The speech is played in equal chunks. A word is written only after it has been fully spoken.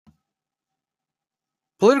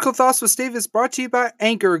Political Thoughts with Steve is brought to you by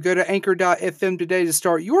Anchor. Go to anchor.fm today to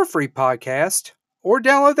start your free podcast or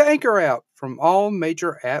download the Anchor app from all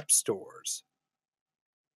major app stores.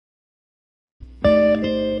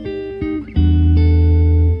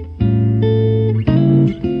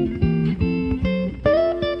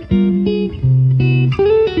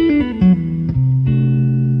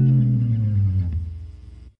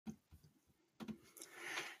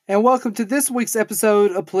 And welcome to this week's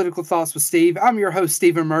episode of Political Thoughts with Steve. I'm your host,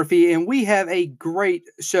 Stephen Murphy, and we have a great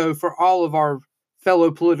show for all of our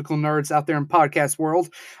fellow political nerds out there in podcast world.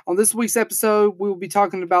 On this week's episode, we will be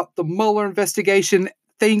talking about the Mueller investigation.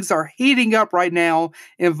 Things are heating up right now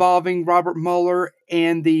involving Robert Mueller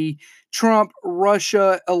and the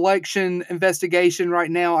Trump-Russia election investigation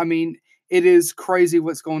right now. I mean, it is crazy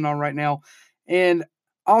what's going on right now. And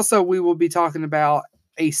also, we will be talking about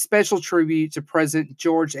a special tribute to President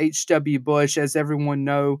George H.W. Bush. As everyone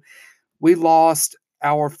know, we lost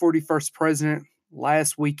our 41st president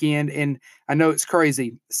last weekend, and I know it's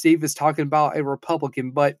crazy. Steve is talking about a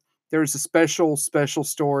Republican, but there's a special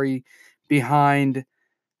story behind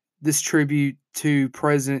this tribute to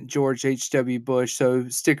President George H.W. Bush, so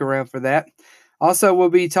stick around for that. Also, we'll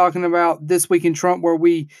be talking about This Week in Trump, where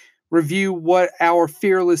we review what our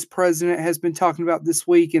fearless president has been talking about this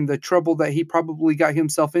week and the trouble that he probably got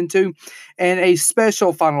himself into, and a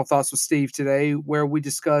special Final Thoughts with Steve today, where we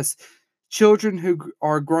discuss children who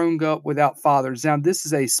are growing up without fathers. Now, this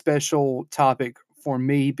is a special topic for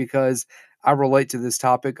me because I relate to this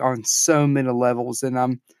topic on so many levels, and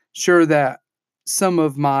I'm sure that some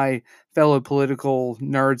of my fellow political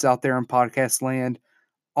nerds out there in podcast land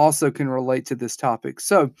also can relate to this topic.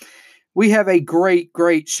 So we have a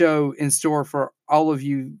great show in store for all of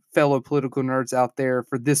you fellow political nerds out there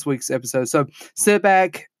for this week's episode. So sit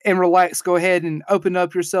back and relax. Go ahead and open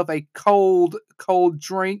up yourself a cold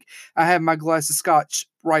drink. I have my glass of scotch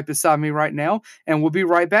right beside me right now, and we'll be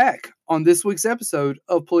right back on this week's episode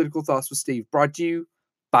of Political Thoughts with Steve, brought to you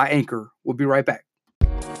by Anchor. We'll be right back.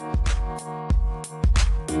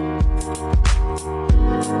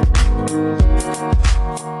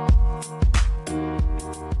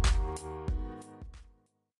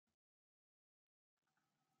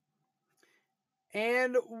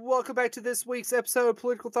 And welcome back to this week's episode of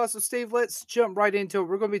Political Thoughts with Steve. Let's jump right into it.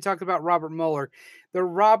 We're going to be talking about Robert Mueller. The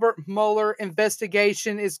Robert Mueller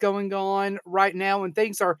investigation is going on right now, and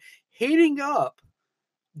things are heating up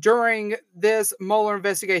during this Mueller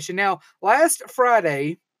investigation. Now, last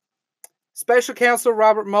Friday, Special Counsel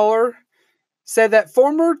Robert Mueller said that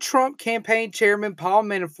former Trump campaign chairman Paul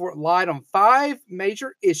Manafort lied on 5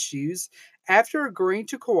 major issues after agreeing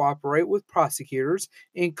to cooperate with prosecutors,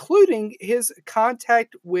 including his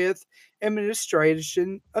contact with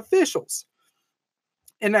administration officials.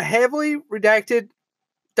 In a heavily redacted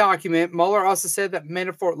document, Mueller also said that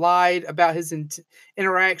Manafort lied about his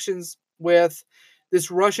interactions with this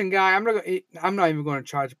Russian guy. I'm not even going to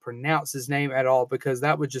try to pronounce his name at all because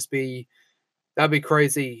that'd be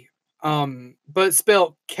crazy. But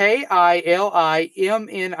spelled Kilimnik.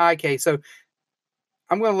 So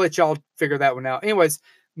I'm going to let y'all figure that one out. Anyways,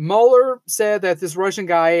 Mueller said that this Russian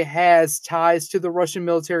guy has ties to the Russian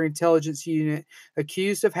military intelligence unit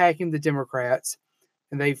accused of hacking the Democrats.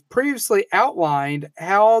 And they've previously outlined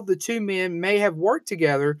how the two men may have worked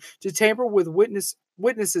together to tamper with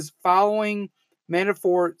witnesses following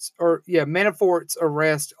Manafort's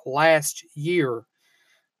arrest last year.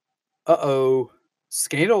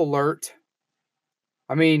 Scandal alert.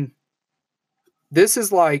 I mean, this has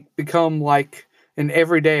become an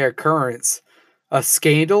everyday occurrence. A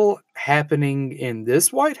scandal happening in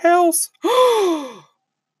this White House?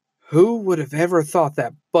 Who would have ever thought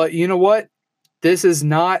that? But you know what? This is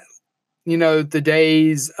not, the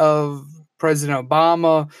days of President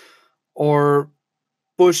Obama or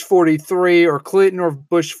Bush 43 or Clinton or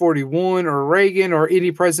Bush 41 or Reagan or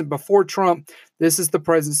any president before Trump. This is the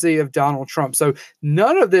presidency of Donald Trump. So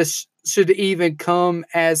none of this should even come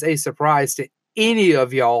as a surprise to any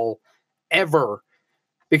of y'all ever,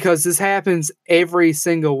 because this happens every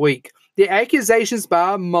single week. The accusations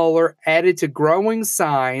by Mueller added to growing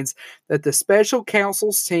signs that the special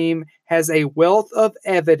counsel's team has a wealth of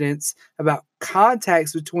evidence about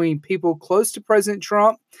contacts between people close to President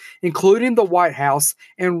Trump, including the White House,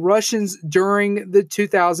 and Russians during the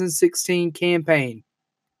 2016 campaign.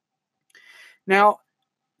 Now,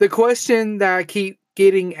 the question that I keep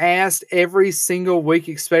getting asked every single week,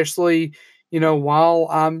 especially while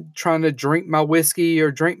I'm trying to drink my whiskey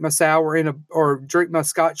or drink my sour or drink my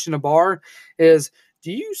scotch in a bar, is,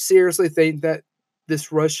 do you seriously think that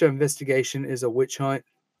this Russia investigation is a witch hunt?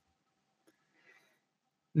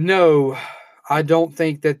 No, I don't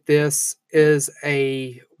think that this is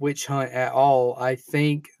a witch hunt at all. I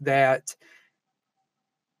think that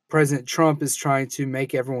President Trump is trying to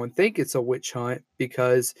make everyone think it's a witch hunt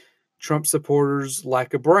because Trump supporters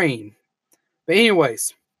lack a brain. But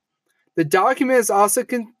anyways, the document also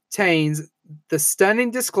contains the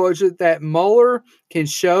stunning disclosure that Mueller can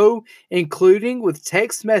show, including with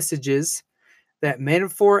text messages, that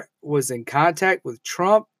Manafort was in contact with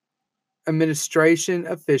Trump administration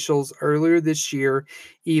officials earlier this year,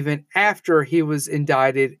 even after he was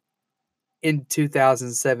indicted in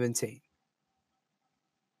 2017.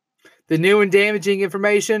 The new and damaging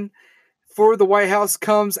information for the White House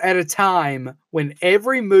comes at a time when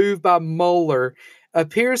every move by Mueller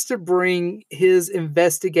appears to bring his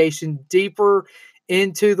investigation deeper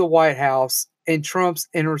into the White House and Trump's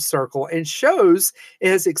inner circle, and shows it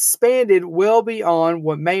has expanded well beyond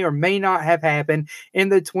what may or may not have happened in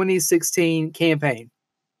the 2016 campaign.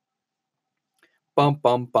 Bum,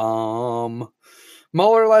 bum, bum.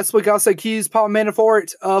 Mueller last week also accused Paul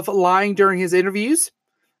Manafort of lying during his interviews.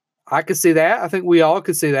 I could see that. I think we all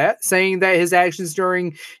could see that. Saying that his actions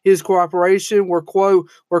during his cooperation were, quote,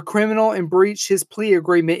 were criminal and breached his plea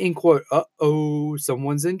agreement, end quote. Uh-oh,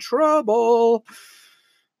 someone's in trouble.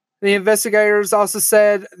 The investigators also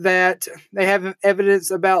said that they have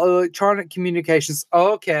evidence about electronic communications.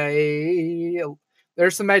 Okay,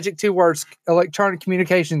 there's some magic 2 words, electronic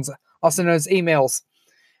communications, also known as emails.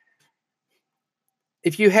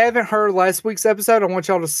 If you haven't heard last week's episode, I want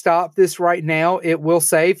y'all to stop this right now. It will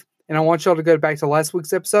save. And I want y'all to go back to last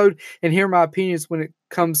week's episode and hear my opinions when it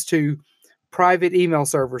comes to private email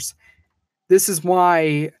servers. This is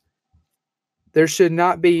why there should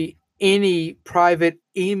not be any private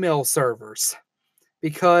email servers,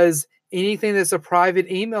 because anything that's a private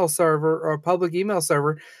email server or a public email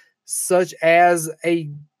server, such as a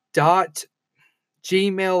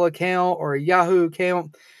 .gmail account or a Yahoo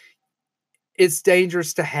account, it's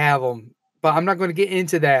dangerous to have them. But I'm not going to get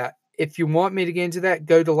into that. If you want me to get into that,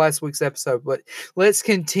 go to last week's episode. But let's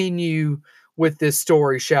continue with this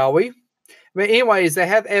story, shall we? But anyways, they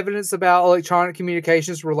have evidence about electronic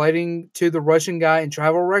communications relating to the Russian guy and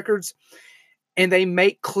travel records. And they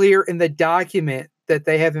make clear in the document that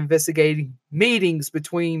they have investigating meetings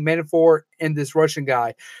between Manafort and this Russian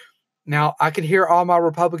guy. Now, I can hear all my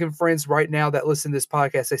Republican friends right now that listen to this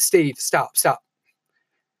podcast say, Steve, stop.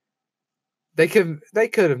 They could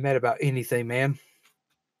have met about anything, man.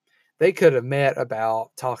 They could have met about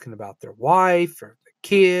talking about their wife or the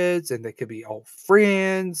kids, and they could be old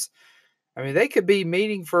friends. I mean, they could be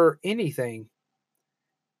meeting for anything.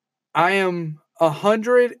 I am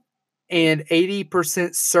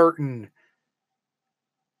 180% certain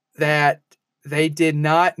that they did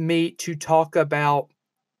not meet to talk about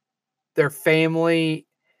their family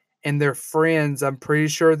and their friends. I'm pretty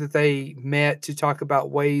sure that they met to talk about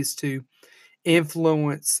ways to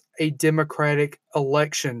influence a Democratic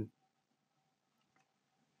election.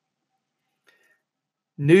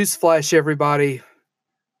 Newsflash, everybody.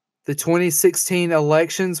 The 2016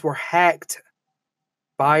 elections were hacked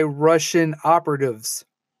by Russian operatives.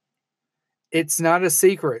 It's not a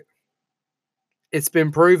secret. It's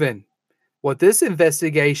been proven. What this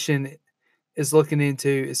investigation is looking into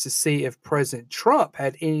is to see if President Trump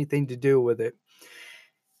had anything to do with it.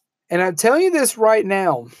 And I'm telling you this right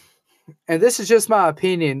now, and this is just my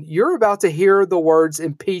opinion, you're about to hear the words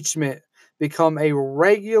impeachment become a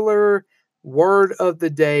regular word of the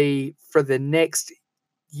day for the next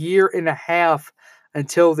year and a half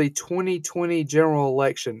until the 2020 general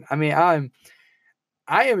election. I mean, I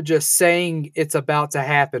am just saying it's about to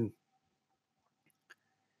happen.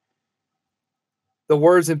 The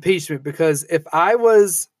words impeachment, because if I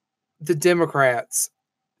was the Democrats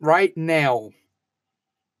right now,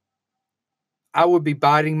 I would be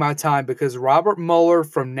biding my time, because Robert Mueller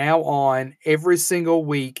from now on, every single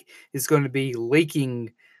week, is going to be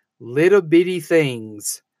leaking little bitty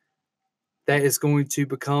things that is going to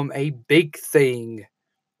become a big thing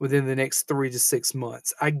within the next 3 to 6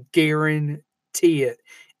 months. I guarantee it.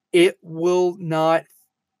 It will not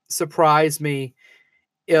surprise me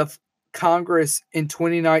if Congress in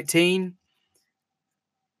 2019,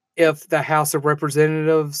 if the House of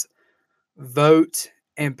Representatives vote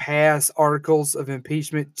and pass articles of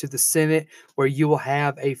impeachment to the Senate, where you will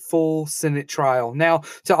have a full Senate trial. Now,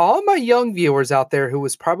 to all my young viewers out there who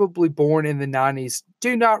was probably born in the 90s,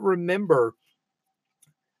 do not remember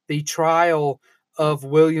the trial of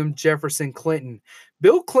William Jefferson Clinton.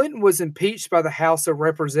 Bill Clinton was impeached by the House of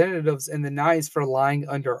Representatives in the 90s for lying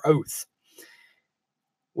under oath,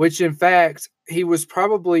 which in fact, he was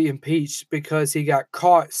probably impeached because he got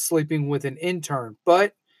caught sleeping with an intern.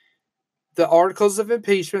 But the articles of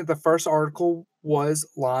impeachment, the first article was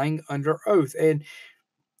lying under oath. And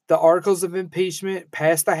the articles of impeachment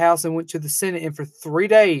passed the House and went to the Senate. And for 3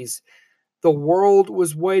 days, the world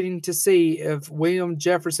was waiting to see if William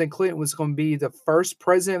Jefferson Clinton was going to be the first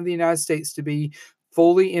president of the United States to be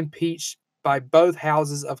fully impeached by both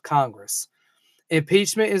houses of Congress.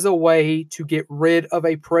 Impeachment is a way to get rid of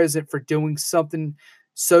a president for doing something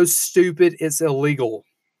so stupid it's illegal.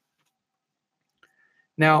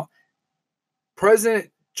 Now,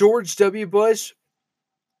 President George W. Bush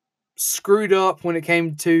screwed up when it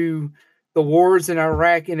came to the wars in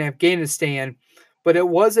Iraq and Afghanistan, but it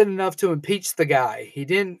wasn't enough to impeach the guy.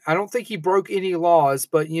 I don't think he broke any laws,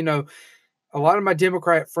 but a lot of my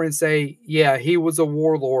Democrat friends say, yeah, he was a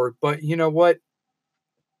warlord, but you know what?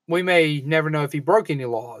 We may never know if he broke any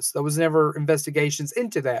laws. There was never investigations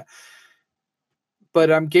into that.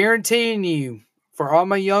 But I'm guaranteeing you, for all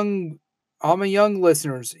my young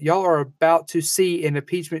listeners, y'all are about to see an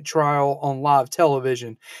impeachment trial on live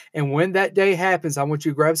television. And when that day happens, I want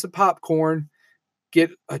you to grab some popcorn,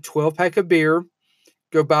 get a 12-pack of beer,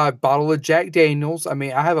 go buy a bottle of Jack Daniels. I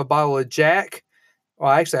mean, I have a bottle of Jack.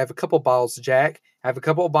 Well, actually, I have a couple of bottles of Jack. I have a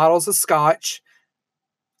couple of bottles of Scotch.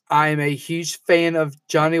 I am a huge fan of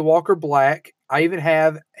Johnny Walker Black. I even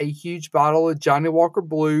have a huge bottle of Johnny Walker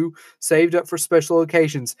Blue saved up for special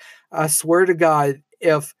occasions. I swear to God,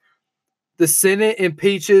 if the Senate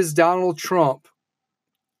impeaches Donald Trump,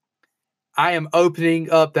 I am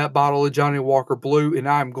opening up that bottle of Johnny Walker Blue, and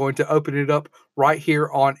I'm going to open it up right here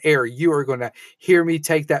on air. You are going to hear me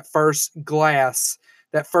take that first glass,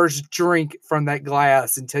 that first drink from that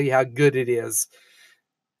glass, and tell you how good it is.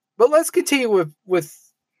 But let's continue with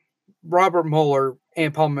Robert Mueller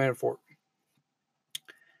and Paul Manafort.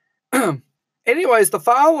 Anyways, the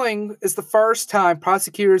following is the first time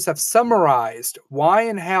prosecutors have summarized why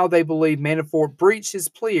and how they believe Manafort breached his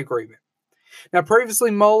plea agreement. Now,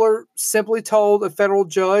 previously, Mueller simply told a federal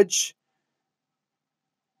judge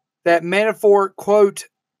that Manafort, quote,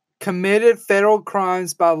 committed federal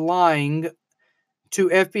crimes by lying to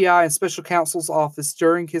FBI and special counsel's office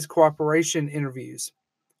during his cooperation interviews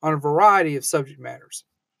on a variety of subject matters.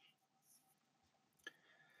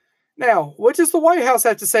 Now, what does the White House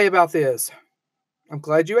have to say about this? I'm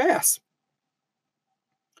glad you asked.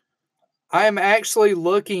 I am actually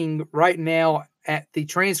looking right now at the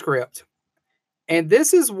transcript, and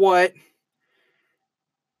this is what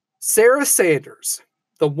Sarah Sanders,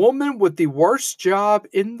 the woman with the worst job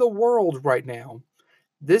in the world right now,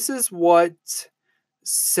 this is what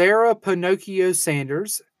Sarah Pinocchio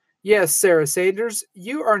Sanders, yes, Sarah Sanders,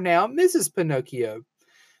 you are now Mrs. Pinocchio.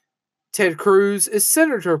 Ted Cruz is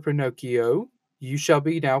Senator Pinocchio. You shall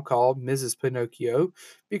be now called Mrs. Pinocchio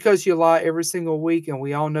because you lie every single week, and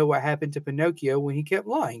we all know what happened to Pinocchio when he kept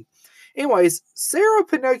lying. Anyways, Sarah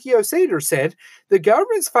Pinocchio Sanders said the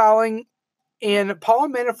government's filing in Paul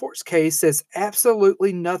Manafort's case says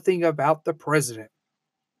absolutely nothing about the president.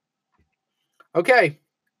 Okay,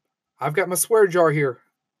 I've got my swear jar here.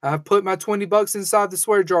 I've put my $20 inside the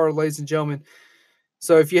swear jar, ladies and gentlemen.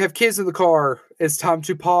 So if you have kids in the car, it's time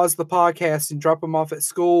to pause the podcast and drop them off at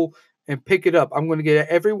school and pick it up. I'm going to get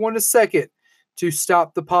everyone a second to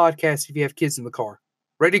stop the podcast if you have kids in the car.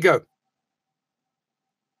 Ready to go.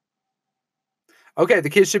 Okay, the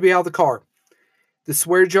kids should be out of the car. The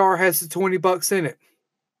swear jar has the $20 in it.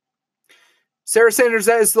 Sarah Sanders,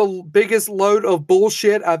 that is the biggest load of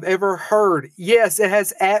bullshit I've ever heard. Yes, it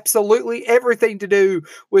has absolutely everything to do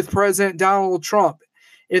with President Donald Trump.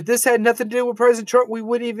 If this had nothing to do with President Trump, we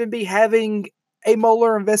wouldn't even be having a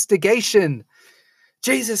Mueller investigation.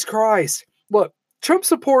 Jesus Christ. Look, Trump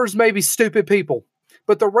supporters may be stupid people,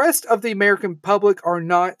 but the rest of the American public are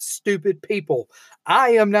not stupid people.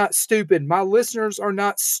 I am not stupid. My listeners are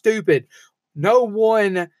not stupid.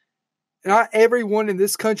 Not everyone in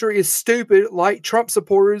this country is stupid like Trump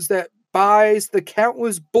supporters that buys the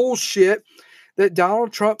countless bullshit that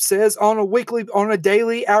Donald Trump says on a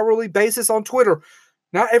daily, hourly basis on Twitter.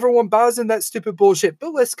 Not everyone buys in that stupid bullshit,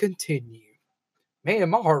 but let's continue. Man,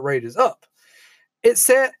 my heart rate is up. It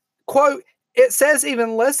said, quote, it says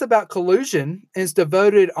even less about collusion and is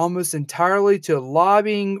devoted almost entirely to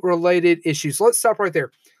lobbying-related issues. Let's stop right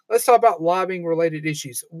there. Let's talk about lobbying-related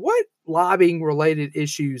issues. What lobbying-related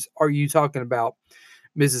issues are you talking about,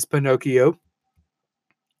 Mrs. Pinocchio?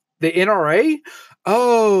 The NRA?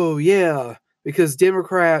 Oh, yeah. Because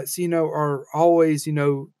Democrats, are always,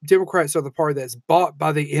 Democrats are the party that's bought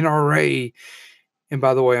by the NRA. And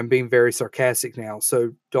by the way, I'm being very sarcastic now,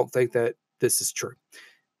 so don't think that this is true.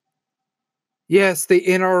 Yes, the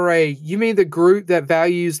NRA. You mean the group that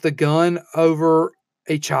values the gun over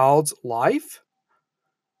a child's life?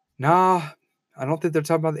 Nah, I don't think they're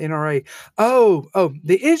talking about the NRA. Oh,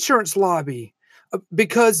 the insurance lobby.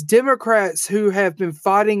 Because Democrats who have been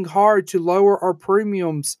fighting hard to lower our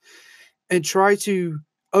premiums and try to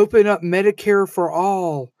open up Medicare for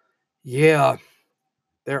all. Yeah,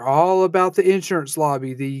 they're all about the insurance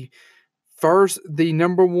lobby. The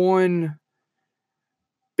number one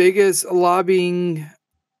biggest lobbying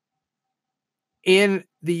in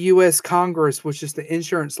the U.S. Congress, which is the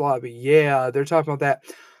insurance lobby. Yeah, they're talking about that.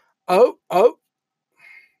 Oh,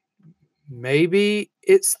 maybe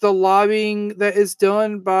it's the lobbying that is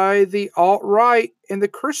done by the alt-right and the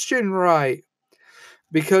Christian right.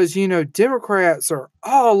 Because, Democrats are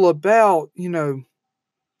all about,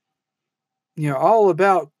 all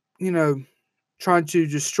about, trying to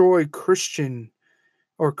destroy Christian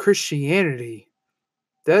or Christianity.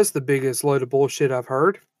 That's the biggest load of bullshit I've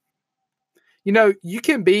heard. You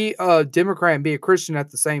can be a Democrat and be a Christian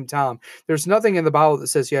at the same time. There's nothing in the Bible that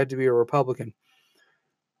says you have to be a Republican.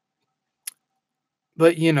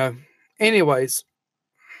 But, anyways,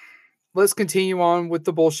 let's continue on with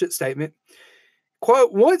the bullshit statement.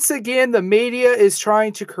 Quote, once again, the media is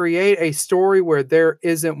trying to create a story where there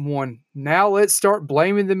isn't one. Now let's start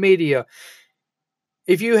blaming the media.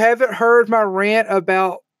 If you haven't heard my rant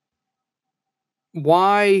about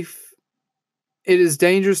why it is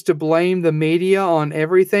dangerous to blame the media on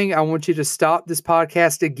everything, I want you to stop this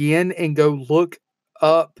podcast again and go look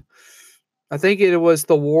up. I think it was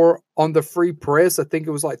the war on the free press. I think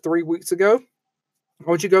it was like 3 weeks ago. I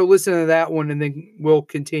want you to go listen to that one and then we'll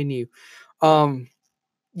continue.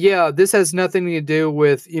 Yeah, this has nothing to do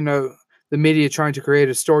with, the media trying to create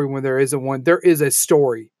a story when there isn't one. There is a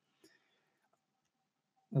story.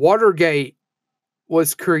 Watergate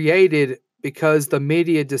was created because the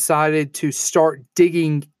media decided to start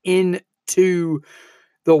digging into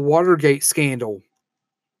the Watergate scandal.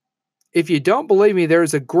 If you don't believe me,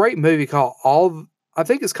 there's a great movie called All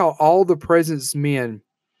the President's Men.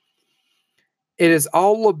 It is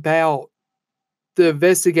all about the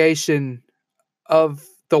investigation of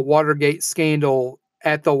the Watergate scandal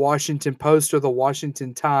at the Washington Post or the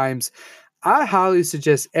Washington Times. I highly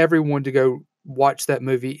suggest everyone to go watch that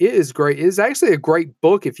movie. It is great. It is actually a great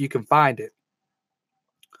book if you can find it.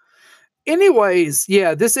 Anyways,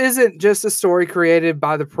 yeah, this isn't just a story created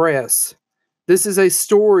by the press. This is a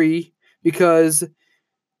story because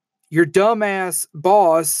your dumbass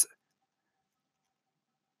boss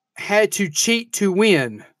had to cheat to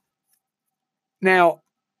win. Now,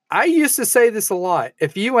 I used to say this a lot.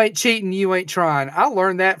 If you ain't cheating, you ain't trying. I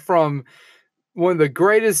learned that from one of the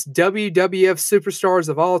greatest WWF superstars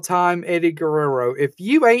of all time, Eddie Guerrero. If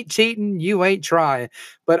you ain't cheating, you ain't trying.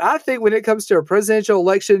 But I think when it comes to a presidential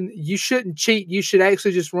election, you shouldn't cheat. You should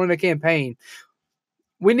actually just run a campaign.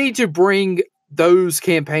 We need to bring those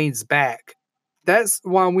campaigns back. That's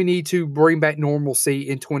why we need to bring back normalcy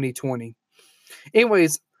in 2020.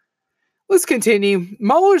 Anyways, let's continue.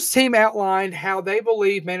 Mueller's team outlined how they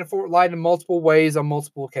believe Manafort lied in multiple ways on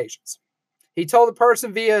multiple occasions. He told the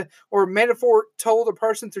person Manafort told a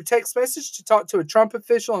person through text message to talk to a Trump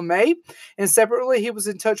official in May, and separately he was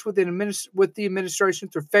in touch with the administration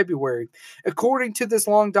through February, according to this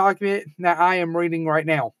long document that I am reading right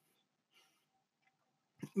now.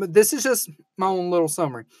 But this is just my own little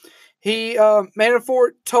summary.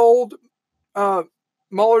 Manafort told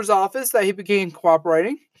Mueller's office that he began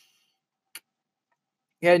cooperating.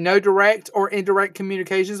 He had no direct or indirect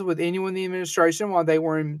communications with anyone in the administration while they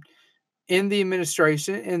were in the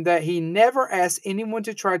administration, and that he never asked anyone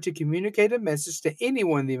to try to communicate a message to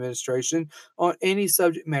anyone in the administration on any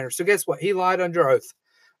subject matter. So guess what? He lied under oath.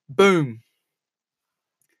 Boom.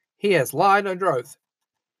 He has lied under oath.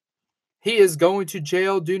 He is going to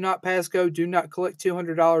jail. Do not pass go. Do not collect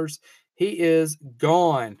 $200. He is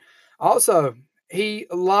gone. Also, he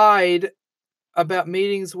lied about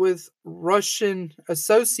meetings with Russian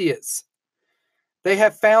associates. They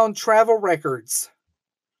have found travel records.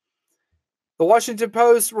 The Washington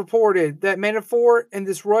Post reported that Manafort and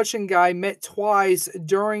this Russian guy met twice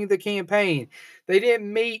during the campaign. They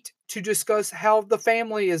didn't meet to discuss how the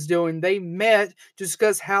family is doing. They met to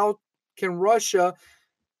discuss how can Russia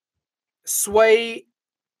sway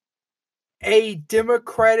a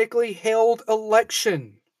democratically held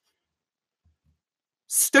election.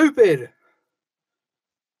 Stupid.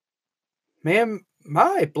 Man,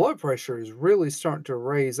 my blood pressure is really starting to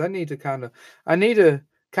raise. I need to kind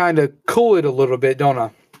of cool it a little bit, don't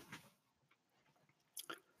I?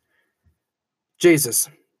 Jesus.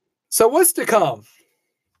 So what's to come?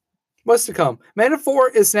 What's to come?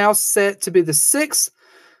 Manafort is now set to be the 6th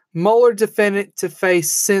Mueller defendant to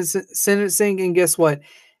face sentencing, and guess what?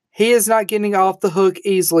 He is not getting off the hook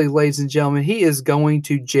easily, ladies and gentlemen. He is going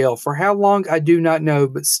to jail. For how long, I do not know,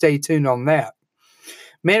 but stay tuned on that.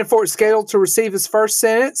 Manafort is scheduled to receive his first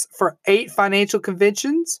sentence for 8 financial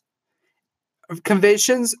convictions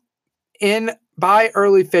in by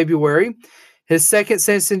early February. His second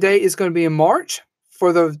sentencing date is going to be in March.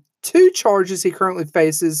 For the 2 charges he currently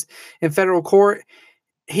faces in federal court,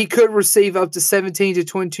 he could receive up to 17 to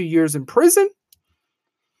 22 years in prison.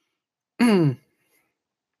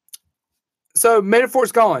 So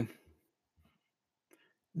Manafort's gone.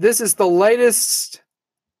 This is the latest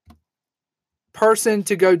person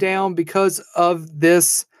to go down because of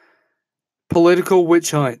this political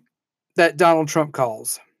witch hunt that Donald Trump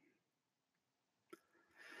calls.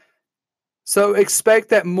 So expect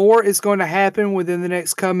that more is going to happen within the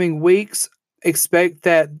next coming weeks. Expect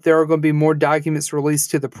that there are going to be more documents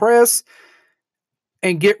released to the press.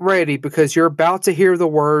 And get ready, because you're about to hear the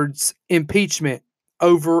words impeachment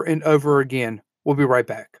over and over again. We'll be right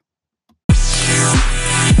back.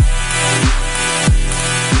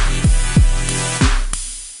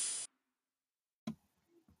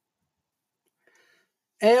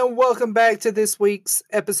 And welcome back to this week's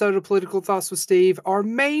episode of Political Thoughts with Steve. Our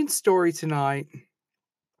main story tonight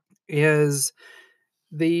is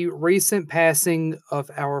the recent passing of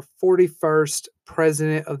our 41st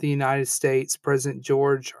President of the United States, President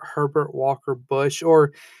George Herbert Walker Bush,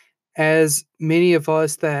 or as many of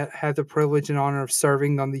us that have the privilege and honor of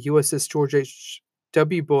serving on the USS George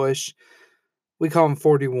H.W. Bush, we call him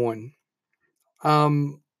 41.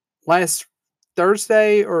 Last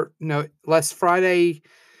Friday,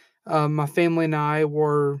 my family and I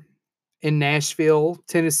were in Nashville,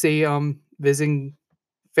 Tennessee, visiting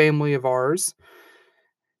family of ours.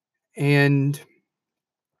 And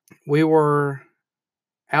we were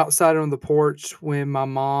outside on the porch when my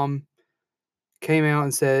mom came out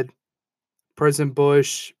and said, President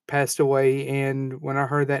Bush passed away. And when I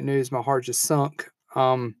heard that news, my heart just sunk.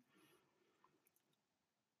 It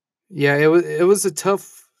was a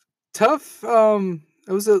tough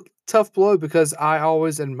blow, because I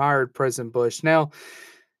always admired President Bush. Now,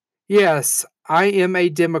 yes, I am a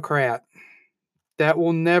Democrat. That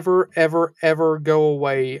will never, ever, ever go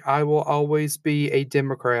away. I will always be a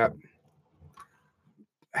Democrat.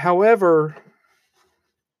 However,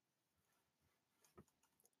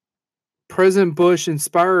 President Bush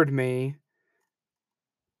inspired me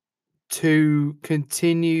to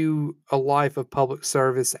continue a life of public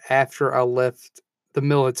service after I left the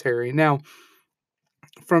military. Now,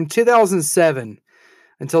 from 2007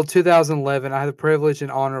 until 2011, I had the privilege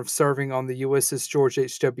and honor of serving on the USS George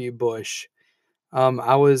H.W. Bush.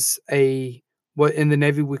 I was what in the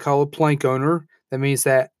Navy we call a plank owner. That means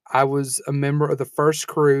that I was a member of the first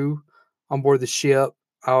crew on board the ship.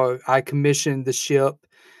 I commissioned the ship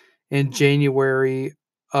in January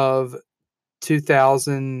of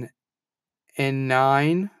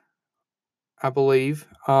 2009, I believe.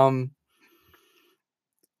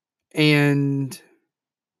 And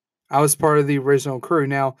I was part of the original crew.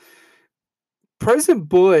 Now, President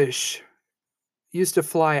Bush used to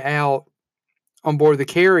fly out on board the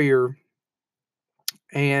carrier,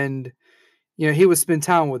 and he would spend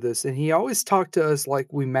time with us, and he always talked to us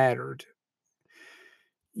like we mattered.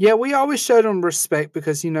 Yeah, we always showed him respect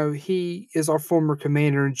because, he is our former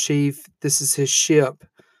commander-in-chief. This is his ship.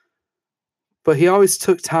 But he always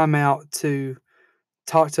took time out to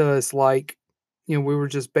talk to us like, we were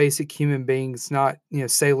just basic human beings, not,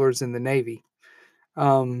 sailors in the Navy.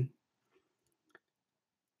 During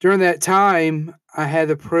that time, I had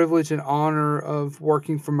the privilege and honor of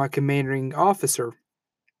working for my commanding officer.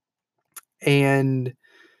 And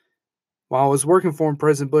while I was working for him,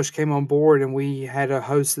 President Bush came on board, and we had to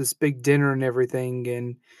host this big dinner and everything.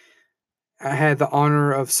 And I had the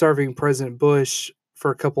honor of serving President Bush for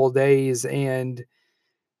a couple of days, and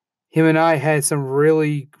him and I had some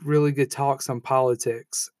really, really good talks on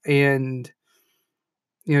politics. And,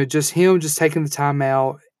 just him just taking the time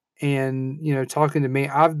out and, talking to me.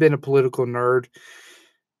 I've been a political nerd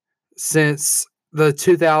since the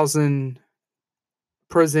 2000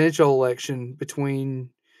 presidential election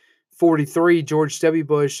between 43 George W.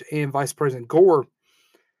 Bush and Vice President Gore.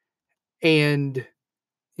 And,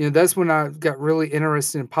 that's when I got really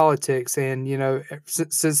interested in politics. And,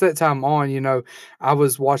 since that time on, I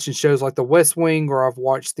was watching shows like The West Wing, or I've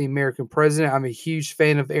watched The American President. I'm a huge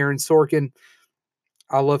fan of Aaron Sorkin.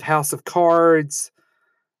 I love House of Cards.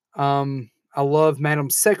 I love Madam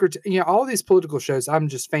Secretary. All these political shows I'm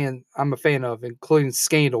a fan of, including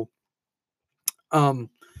Scandal.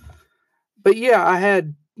 But yeah, I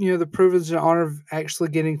had, the privilege and honor of actually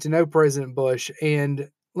getting to know President Bush. And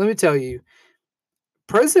let me tell you,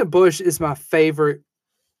 President Bush is my favorite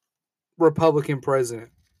Republican president.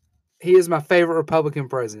 He is my favorite Republican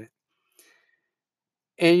president.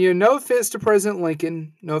 And no offense to President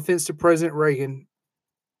Lincoln, no offense to President Reagan,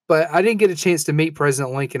 but I didn't get a chance to meet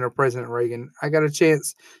President Lincoln or President Reagan. I got a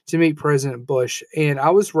chance to meet President Bush, and I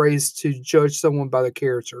was raised to judge someone by the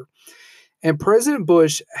character. And President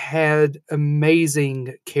Bush had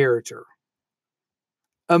amazing character.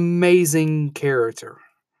 Amazing character.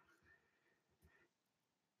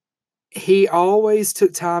 He always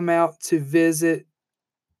took time out to visit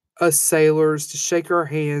us sailors, to shake our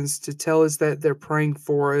hands, to tell us that they're praying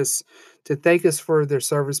for us, to thank us for their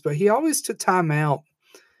service. But he always took time out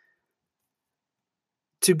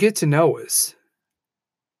to get to know us.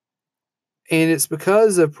 And it's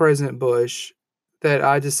because of President Bush that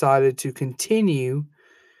I decided to continue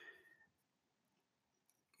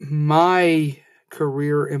my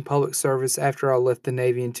career in public service after I left the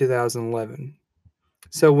Navy in 2011.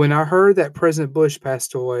 So when I heard that President Bush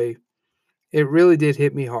passed away, it really did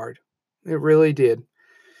hit me hard. It really did.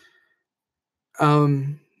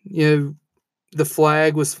 The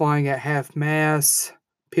flag was flying at half mast.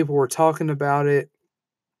 People were talking about it.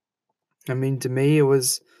 I mean, to me, it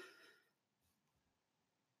was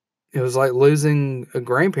like losing a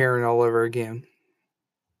grandparent all over again.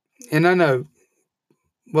 And I know,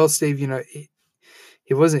 well, Steve,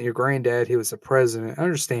 he wasn't your granddad. He was the president. I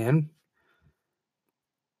understand.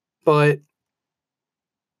 But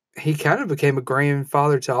he kind of became a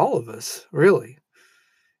grandfather to all of us, really.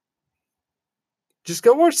 Just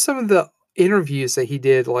go watch some of the interviews that he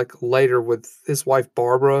did, like later with his wife,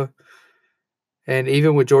 Barbara, and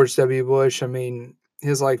even with George W. Bush. I mean, he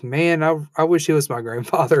was like, man, I wish he was my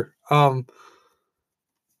grandfather.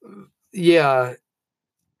 Yeah,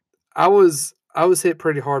 I was hit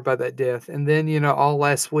pretty hard by that death. And then, all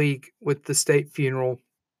last week with the state funeral,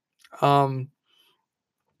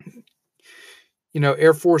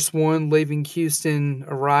 Air Force One leaving Houston,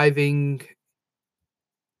 arriving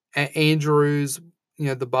at Andrews,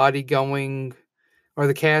 the body going, or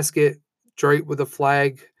the casket draped with a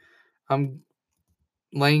flag,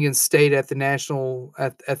 laying in state at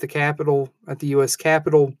the Capitol, at the U.S.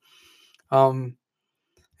 Capitol.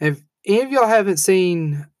 If any of y'all haven't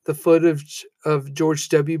seen the footage of George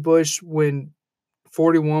W. Bush when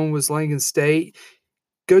 41 was laying in state,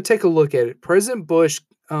 go take a look at it. President Bush,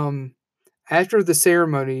 after the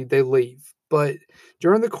ceremony, they leave. But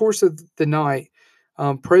during the course of the night,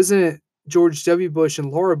 President George W. Bush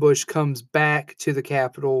and Laura Bush comes back to the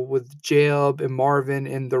Capitol with Jeb and Marvin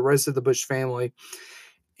and the rest of the Bush family.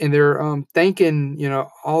 And they're thanking,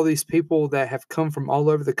 all these people that have come from all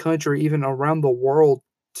over the country, even around the world,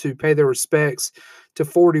 to pay their respects to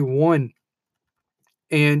 41.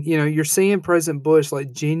 And, you're seeing President Bush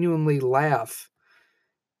like genuinely laugh.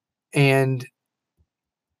 And,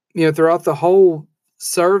 throughout the whole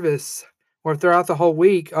service or throughout the whole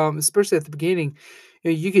week, especially at the beginning,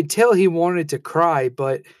 you could tell he wanted to cry,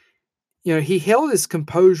 but, he held his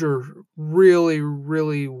composure really,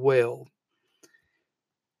 really well.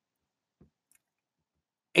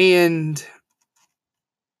 And,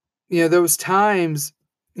 there was times,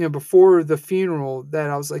 before the funeral that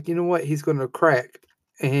I was like, you know what, he's going to crack.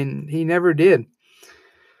 And he never did.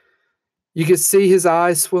 You could see his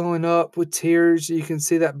eyes swelling up with tears. You can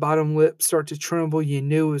see that bottom lip start to tremble. You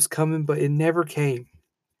knew it was coming, but it never came.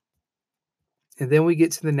 And then we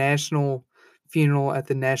get to the national funeral at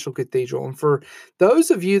the National Cathedral. And for those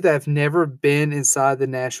of you that have never been inside the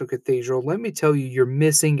National Cathedral, let me tell you, you're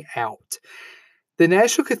missing out. The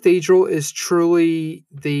National Cathedral is truly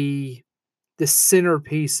the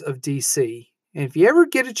centerpiece of D.C. And if you ever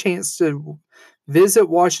get a chance to visit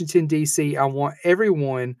Washington, D.C., I want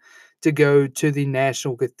everyone to go to the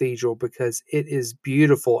National Cathedral because it is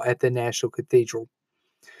beautiful at the National Cathedral.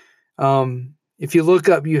 If you look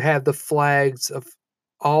up, you have the flags of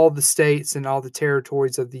all the states and all the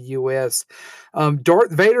territories of the U.S.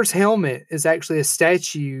 Darth Vader's helmet is actually a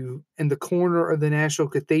statue in the corner of the National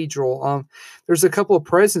Cathedral. There's a couple of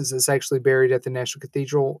presidents that's actually buried at the National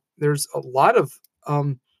Cathedral. There's a lot of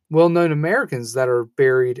well-known Americans that are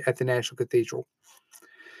buried at the National Cathedral.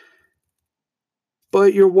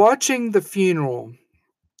 But you're watching the funeral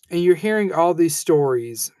and you're hearing all these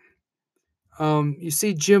stories. You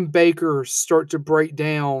see Jim Baker start to break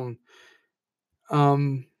down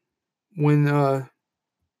when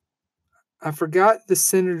I forgot the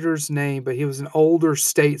senator's name, but he was an older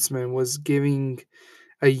statesman, was giving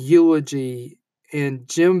a eulogy, and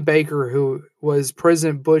Jim Baker, who was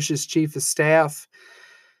President Bush's chief of staff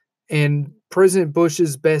and President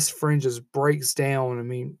Bush's best friend, just breaks down. I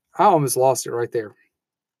mean, I almost lost it right there.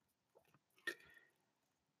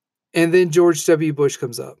 And then George W. Bush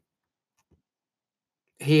comes up.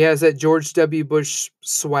 He has that George W. Bush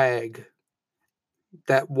swag,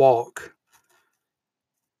 that walk.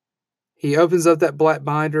 He opens up that black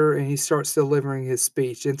binder and he starts delivering his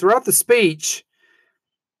speech. And throughout the speech,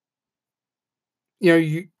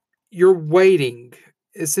 you're waiting.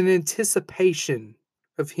 It's an anticipation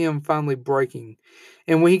of him finally breaking.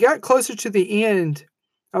 And when he got closer to the end,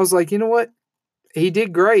 I was like, you know what? He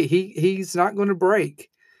did great. He's not going to break.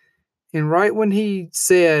 And right when he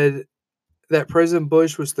said that President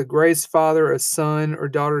Bush was the greatest father a son or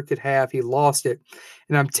daughter could have, he lost it.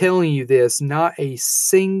 And I'm telling you this, not a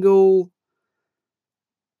single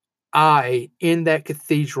eye in that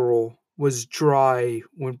cathedral was dry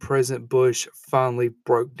when President Bush finally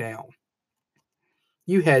broke down.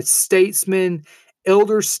 You had statesmen,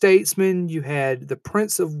 elder statesmen, you had the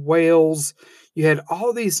Prince of Wales, you had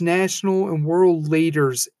all these national and world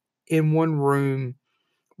leaders in one room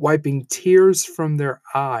wiping tears from their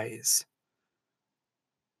eyes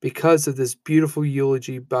because of this beautiful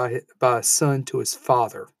eulogy by a son to his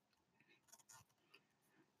father.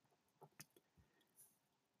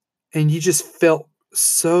 And you just felt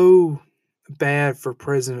so bad for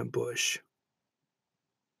President Bush.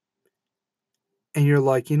 And you're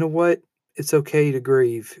like, you know what? It's okay to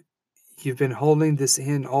grieve. You've been holding this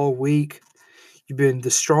in all week. You've been the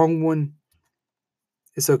strong one.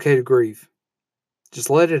 It's okay to grieve. Just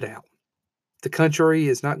let it out. The country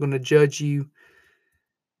is not going to judge you.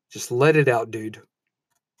 Just let it out, dude.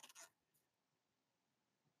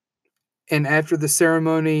 And after the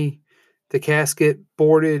ceremony, the casket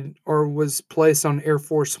boarded or was placed on Air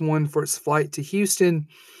Force One for its flight to Houston.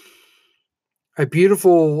 A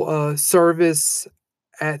beautiful service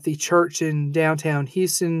at the church in downtown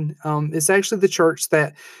Houston. It's actually the church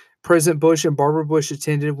that President Bush and Barbara Bush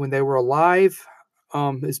attended when they were alive.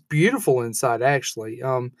 It's beautiful inside, actually.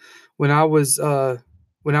 When I was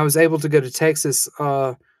able to go to Texas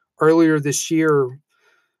earlier this year,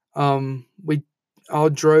 we all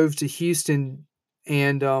drove to Houston,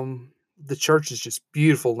 and the church is just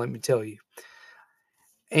beautiful. Let me tell you.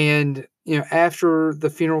 And after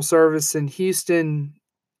the funeral service in Houston,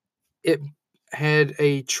 it had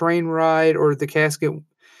a train ride, or the casket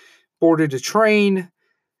boarded a train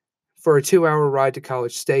for a 2-hour ride to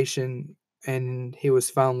College Station, and he was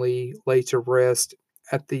finally laid to rest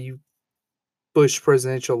at the Bush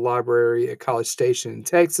Presidential Library at College Station in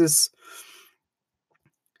Texas.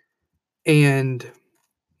 And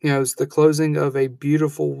it was the closing of a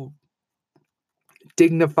beautiful,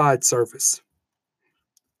 dignified service.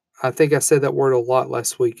 I think I said that word a lot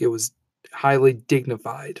last week. It was highly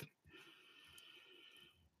dignified.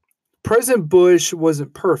 President Bush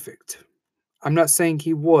wasn't perfect. I'm not saying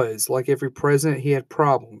he was. Like every president, he had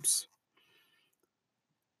problems.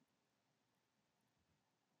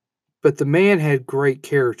 But the man had great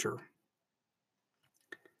character.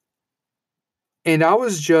 And I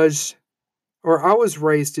was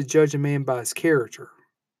raised to judge a man by his character.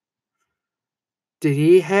 Did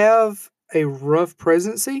he have a rough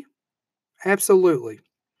presidency? Absolutely.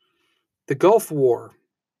 The Gulf War,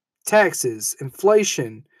 taxes,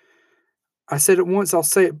 inflation. I said it once, I'll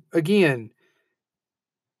say it again.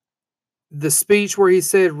 The speech where he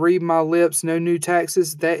said, "Read my lips, no new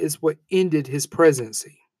taxes," that is what ended his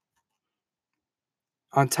presidency.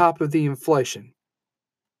 On top of the inflation.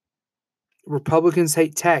 Republicans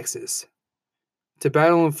hate taxes. To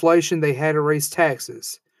battle inflation, they had to raise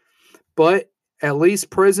taxes. But at least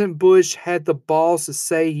President Bush had the balls to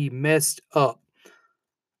say he messed up,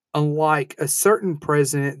 unlike a certain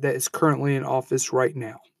president that is currently in office right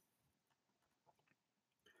now.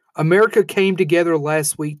 America came together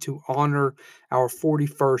last week to honor our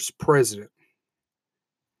 41st president.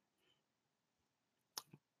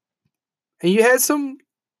 And you had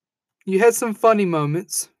some funny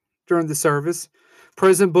moments during the service.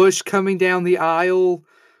 President Bush coming down the aisle,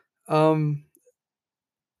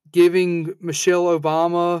 giving Michelle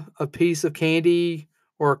Obama a piece of candy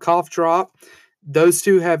or a cough drop. Those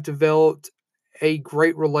two have developed a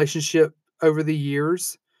great relationship over the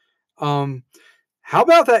years. How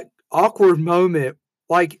about that awkward moment?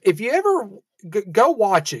 Like, if you ever go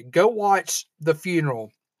watch it, go watch the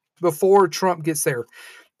funeral before Trump gets there.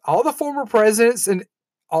 All the former presidents and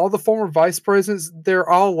all the former vice presidents, they're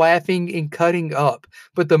all laughing and cutting up.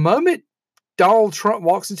 But the moment Donald Trump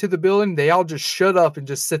walks into the building, they all just shut up and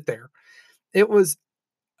just sit there. It was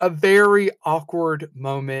a very awkward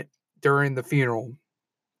moment during the funeral.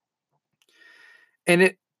 And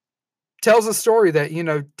it tells a story that,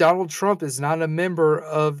 Donald Trump is not a member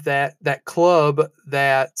of that club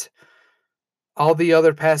that all the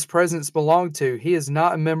other past presidents belong to. He is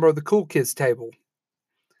not a member of the cool kids table.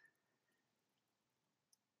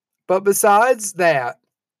 But besides that,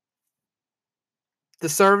 the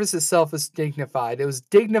service itself is dignified. It was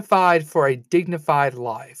dignified for a dignified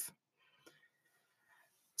life.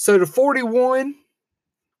 So to 41,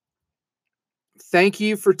 thank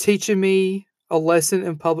you for teaching me a lesson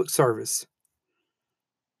in public service.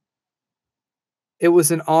 It was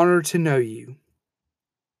an honor to know you.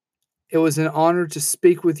 It was an honor to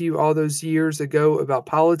speak with you all those years ago about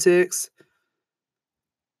politics.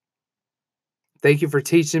 Thank you for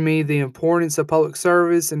teaching me the importance of public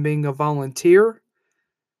service and being a volunteer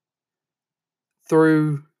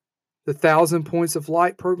through the 1,000 Points of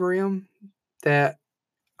Light program that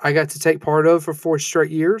I got to take part of for 4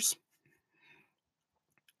 straight years.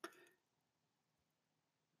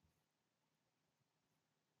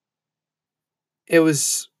 It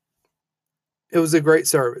was a great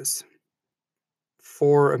service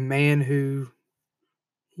for a man who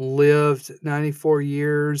lived 94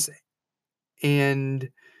 years and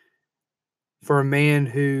for a man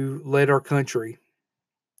who led our country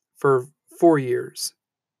for 4 years.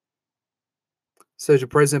 So to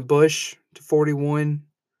President Bush, to 41,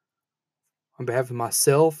 on behalf of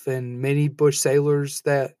myself and many Bush sailors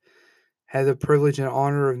that had the privilege and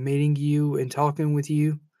honor of meeting you and talking with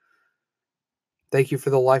you, thank you for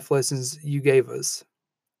the life lessons you gave us.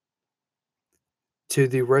 To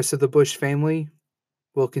the rest of the Bush family,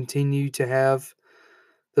 we'll continue to have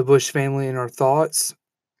the Bush family in our thoughts.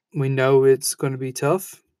 We know it's going to be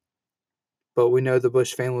tough, but we know the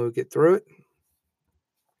Bush family will get through it.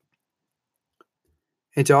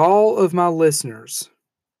 And to all of my listeners,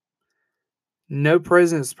 no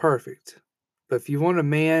president is perfect. But if you want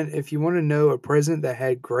to know a president that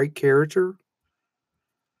had great character,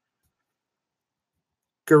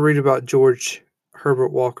 go read about George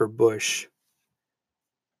Herbert Walker Bush.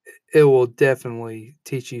 It will definitely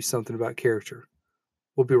teach you something about character.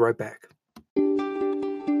 We'll be right back.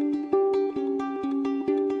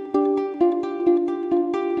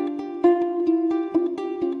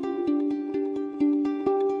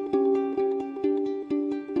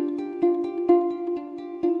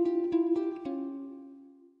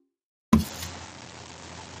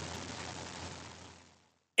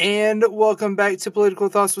 And welcome back to Political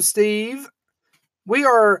Thoughts with Steve. We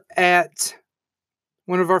are at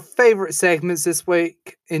one of our favorite segments this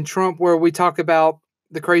week in Trump, where we talk about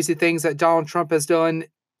the crazy things that Donald Trump has done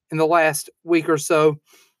in the last week or so.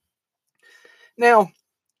 Now,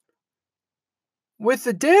 with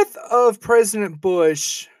the death of President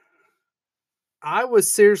Bush, I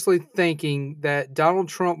was seriously thinking that Donald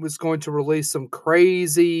Trump was going to release some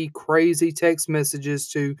crazy text messages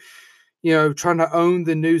to, trying to own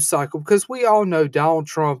the news cycle, because we all know Donald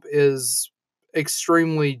Trump is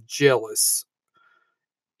extremely jealous,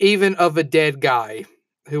 even of a dead guy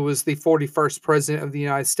who was the 41st president of the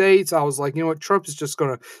United States. I was like, you know what? Trump is just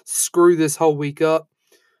going to screw this whole week up.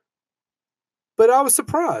 But I was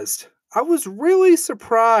surprised. I was really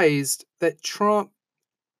surprised that Trump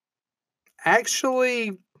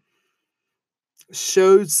actually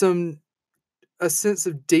showed a sense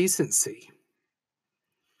of decency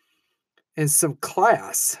and some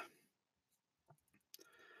class.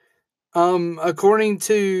 According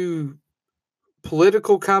to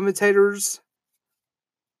political commentators,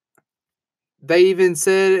 they even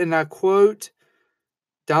said, and I quote,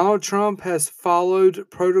 Donald Trump has followed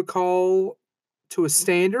protocol to a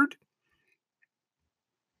standard,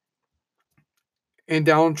 and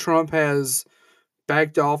Donald Trump has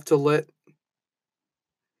backed off to let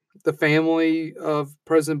the family of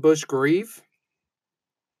President Bush grieve.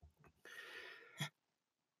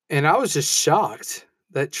 And I was just shocked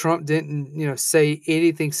that Trump didn't, say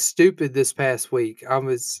anything stupid this past week. I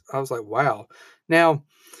was like, wow. Now,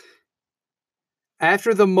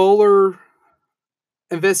 after the Mueller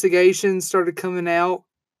investigation started coming out,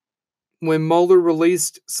 when Mueller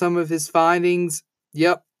released some of his findings,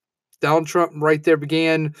 yep, Donald Trump right there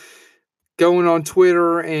began going on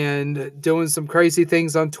Twitter and doing some crazy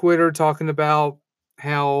things on Twitter, talking about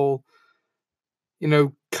how,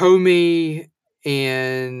 Comey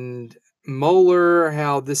and Mueller,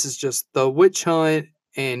 how this is just the witch hunt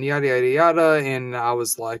and yada, yada, yada. And I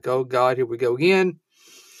was like, oh God, here we go again.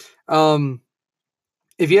 But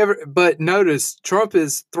notice Trump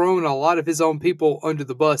is throwing a lot of his own people under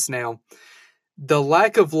the bus now. The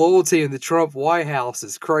lack of loyalty in the Trump White House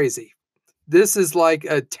is crazy. This is like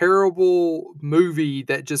a terrible movie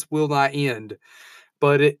that just will not end.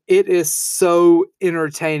 But it is so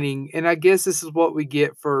entertaining. And I guess this is what we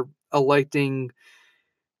get for electing,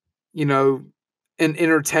 an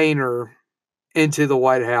entertainer into the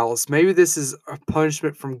White House. Maybe this is a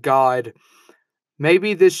punishment from God.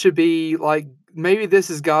 Maybe this should be like maybe this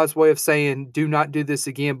is God's way of saying, do not do this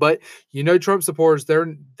again. But Trump supporters,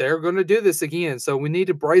 they're going to do this again. So we need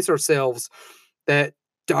to brace ourselves that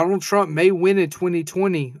Donald Trump may win in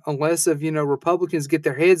 2020 unless Republicans get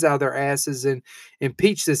their heads out of their asses and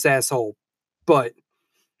impeach this asshole. But,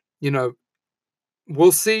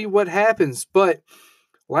 we'll see what happens. But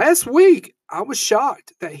last week, I was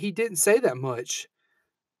shocked that he didn't say that much.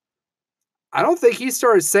 I don't think he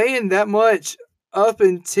started saying that much up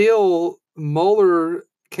until Mueller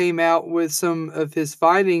came out with some of his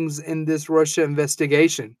findings in this Russia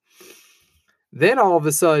investigation. Then all of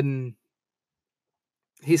a sudden,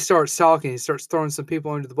 he starts talking. He starts throwing some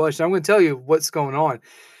people under the bus. And I'm going to tell you what's going on.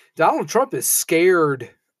 Donald Trump is scared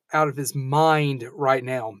out of his mind right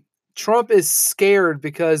now. Trump is scared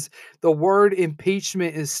because the word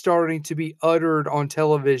impeachment is starting to be uttered on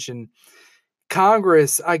television.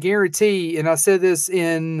 Congress, I guarantee, and I said this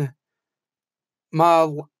in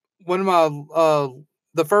the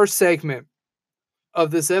first segment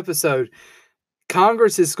of this episode,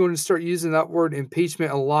 Congress is going to start using that word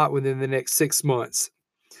impeachment a lot within the next 6 months.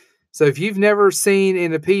 So if you've never seen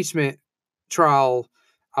an impeachment trial,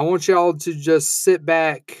 I want y'all to just sit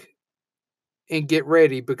back and get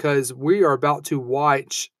ready because we are about to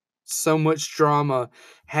watch so much drama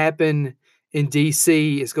happen in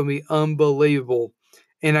DC. It's going to be unbelievable.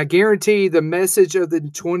 And I guarantee the message of the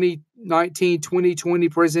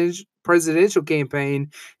 2019-2020 presidential campaign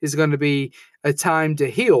is going to be a time to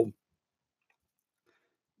heal.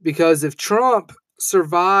 Because if Trump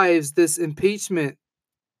survives this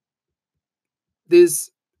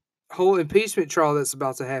whole impeachment trial that's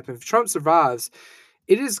about to happen, if Trump survives,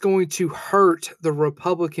 it is going to hurt the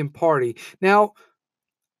Republican Party. Now,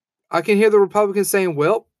 I can hear the Republicans saying,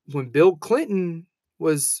 well, when Bill Clinton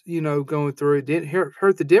was, going through it, didn't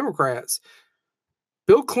hurt the Democrats.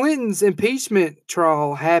 Bill Clinton's impeachment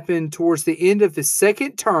trial happened towards the end of his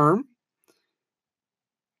second term,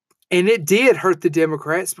 and it did hurt the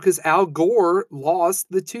Democrats because Al Gore lost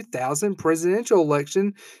the 2000 presidential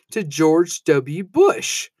election to George W.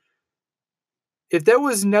 Bush. If there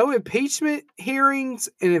was no impeachment hearings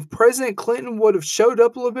and if President Clinton would have showed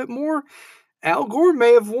up a little bit more, Al Gore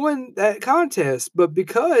may have won that contest. But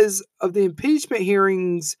because of the impeachment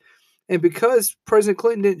hearings and because President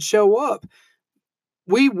Clinton didn't show up,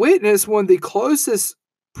 we witnessed one of the closest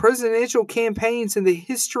presidential campaigns in the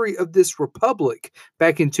history of this republic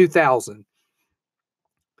back in 2000.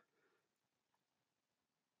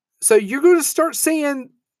 So you're going to start seeing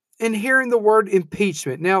and hearing the word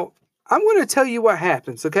impeachment. Now, I'm going to tell you what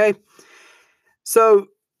happens, okay? So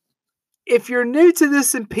if you're new to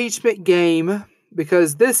this impeachment game,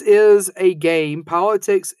 because this is a game,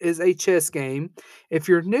 politics is a chess game. If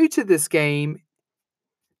you're new to this game,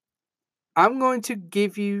 I'm going to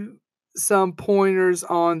give you some pointers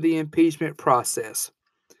on the impeachment process.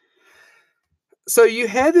 So you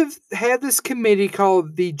have this committee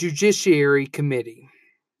called the Judiciary Committee.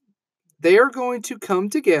 They are going to come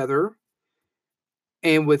together,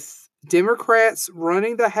 and with Democrats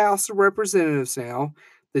running the House of Representatives now,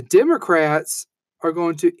 the Democrats are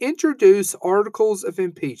going to introduce articles of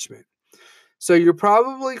impeachment. So you're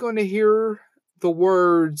probably going to hear the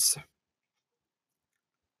words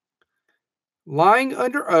lying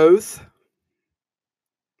under oath,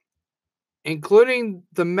 including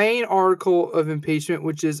the main article of impeachment,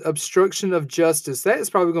 which is obstruction of justice. That is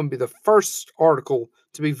probably going to be the first article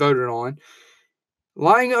to be voted on.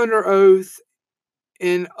 Lying under oath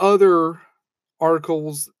and other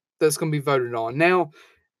articles that's going to be voted on. Now,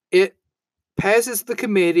 it passes the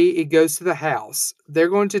committee. It goes to the House. They're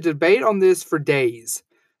going to debate on this for days.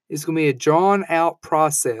 It's going to be a drawn-out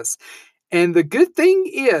process. And the good thing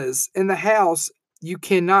is, in the House, you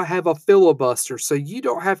cannot have a filibuster, so you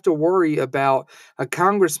don't have to worry about a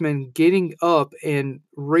congressman getting up and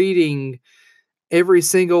reading every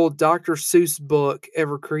single Dr. Seuss book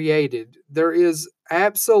ever created. There is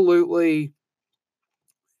absolutely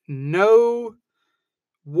no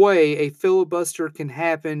way a filibuster can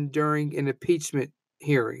happen during an impeachment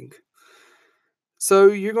hearing. So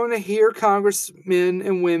you're going to hear congressmen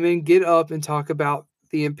and women get up and talk about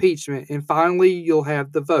the impeachment, and finally you'll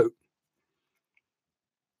have the vote.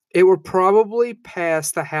 It will probably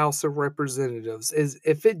pass the House of Representatives.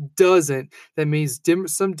 If it doesn't, that means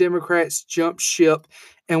some Democrats jump ship,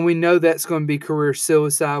 and we know that's going to be career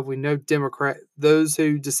suicide. We know those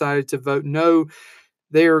who decided to vote no,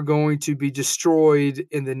 they are going to be destroyed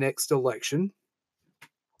in the next election.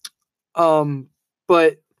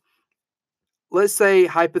 But let's say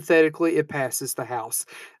hypothetically it passes the House.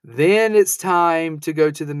 Then it's time to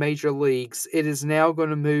go to the major leagues. It is now going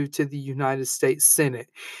to move to the United States Senate.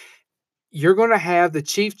 you're going to have the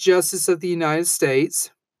Chief Justice of the United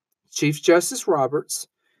States, Chief Justice Roberts.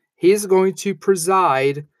 He is going to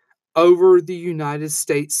preside over the United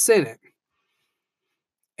States Senate.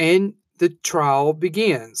 And the trial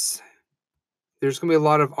begins. There's going to be a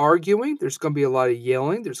lot of arguing. There's going to be a lot of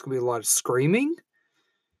yelling. There's going to be a lot of screaming.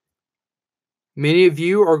 Many of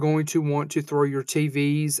you are going to want to throw your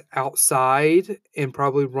TVs outside and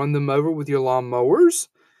probably run them over with your lawnmowers.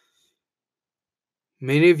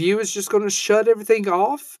 Many of you is just going to shut everything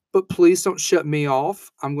off, but please don't shut me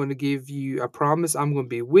off. I'm going to give you a promise. I'm going to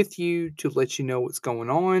be with you to let you know what's going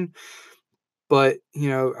on. But,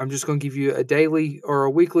 I'm just going to give you a daily or a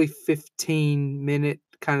weekly 15-minute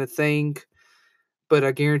kind of thing. But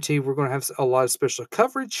I guarantee we're going to have a lot of special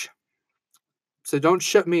coverage. So don't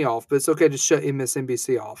shut me off, but it's okay to shut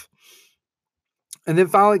MSNBC off. And then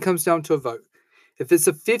finally it comes down to a vote. If it's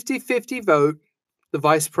a 50-50 vote, the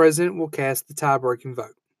vice president will cast the tie-breaking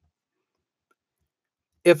vote.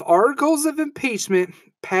 If articles of impeachment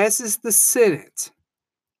passes the Senate,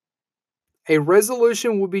 a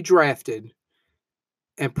resolution will be drafted,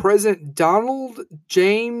 and President Donald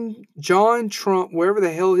John Trump, wherever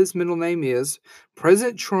the hell his middle name is,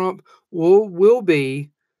 President Trump will be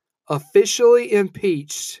officially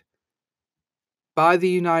impeached by the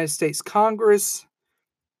United States Congress.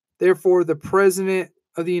 Therefore, the President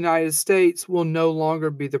of the United States will no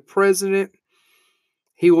longer be the president.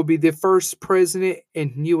 He will be the first president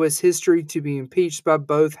in U.S. history to be impeached by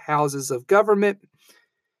both houses of government.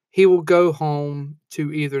 He will go home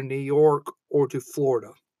to either New York or to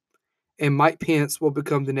Florida. And Mike Pence will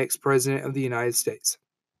become the next president of the United States.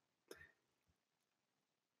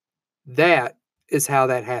 That is how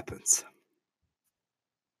that happens.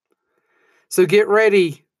 So get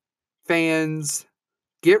ready, fans.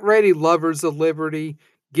 Get ready, lovers of liberty.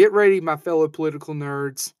 Get ready, my fellow political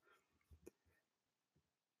nerds.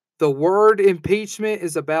 The word impeachment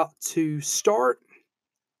is about to start,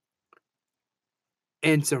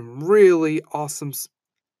 and some really awesome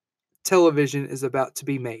television is about to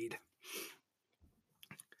be made.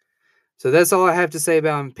 So that's all I have to say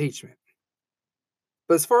about impeachment.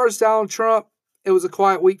 But as far as Donald Trump, it was a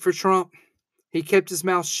quiet week for Trump. He kept his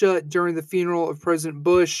mouth shut during the funeral of President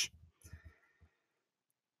Bush.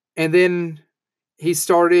 And then he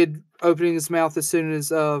started opening his mouth as soon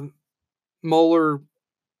as Mueller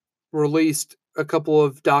released a couple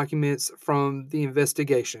of documents from the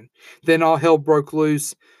investigation. Then all hell broke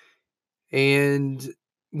loose, and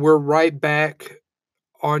we're right back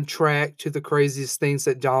on track to the craziest things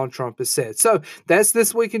that Donald Trump has said. So that's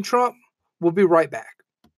This Week in Trump. We'll be right back.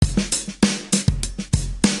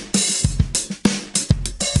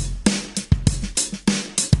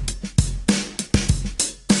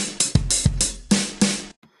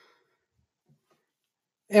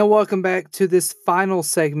 And welcome back to this final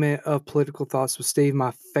segment of Political Thoughts with Steve,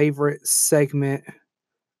 my favorite segment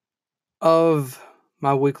of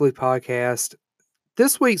my weekly podcast.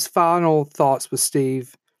 This week's final Thoughts with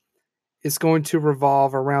Steve is going to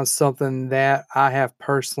revolve around something that I have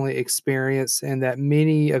personally experienced and that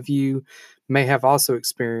many of you may have also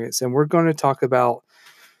experienced. And we're going to talk about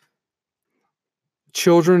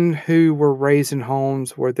children who were raised in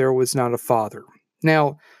homes where there was not a father.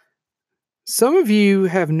 Now, some of you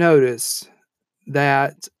have noticed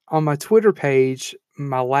that on my Twitter page,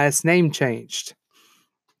 my last name changed.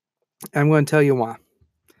 I'm going to tell you why.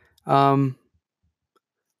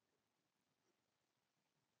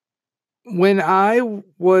 When I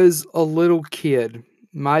was a little kid,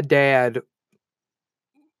 my dad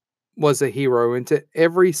was a hero, and to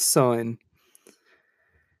every son,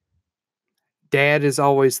 dad is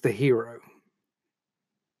always the hero.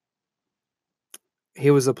 He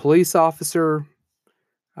was a police officer.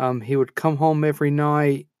 He would come home every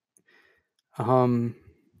night. He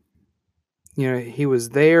was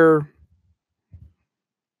there.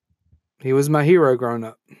 He was my hero growing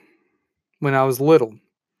up when I was little.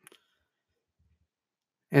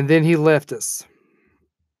 And then he left us.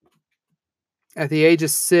 At the age of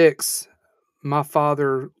 6, my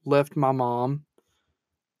father left my mom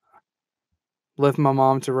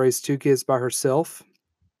to raise 2 kids by herself.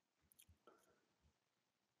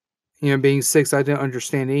 Being 6, I didn't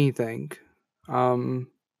understand anything. That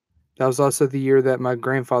was also the year that my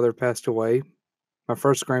grandfather passed away, my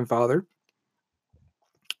first grandfather.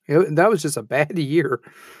 That was just a bad year.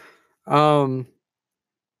 But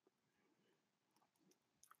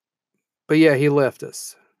yeah, he left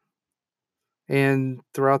us. And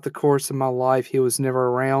throughout the course of my life, he was never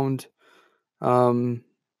around.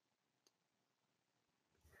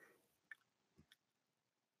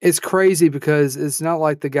 It's crazy because it's not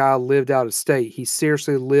like the guy lived out of state. He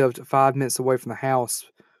seriously lived 5 minutes away from the house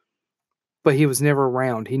but he was never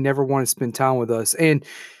around. He never wanted to spend time with us. And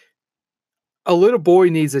a little boy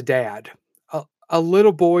needs a dad. A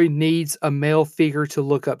little boy needs a male figure to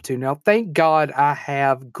look up to. Now, thank God I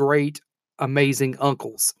have great, amazing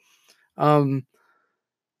uncles. My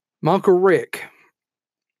Uncle Rick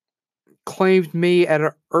claimed me at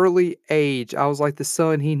an early age. I was like the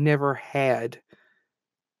son he never had.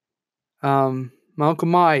 My Uncle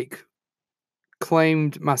Mike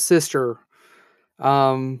claimed my sister.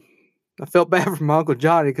 I felt bad for my Uncle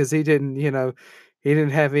Johnny because he didn't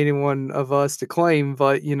have anyone of us to claim,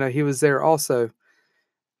 but he was there also.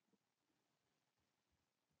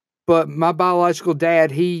 But my biological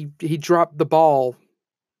dad, he dropped the ball,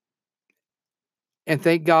 and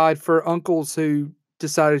thank God for uncles who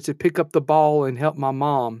decided to pick up the ball and help my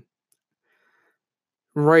mom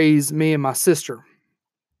raise me and my sister.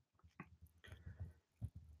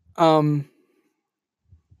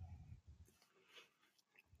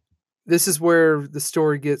 This is where the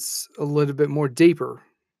story gets a little bit more deeper.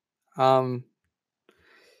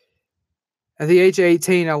 At the age of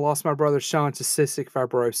 18, I lost my brother Sean to cystic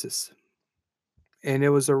fibrosis. And it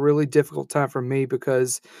was a really difficult time for me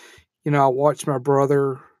because, I watched my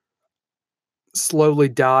brother slowly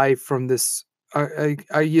die from this.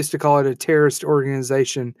 I used to call it a terrorist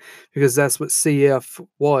organization because that's what CF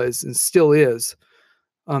was and still is.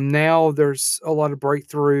 Now there's a lot of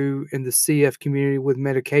breakthrough in the CF community with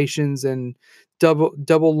medications and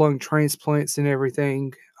double lung transplants and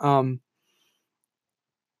everything.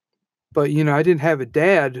 But I didn't have a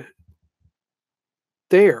dad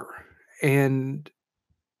there, and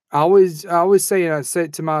I always say, and I say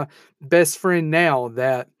it to my best friend now,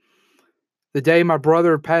 that the day my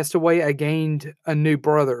brother passed away, I gained a new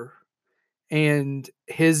brother, and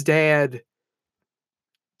his dad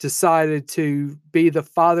decided to be the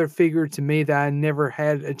father figure to me that I never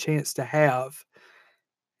had a chance to have.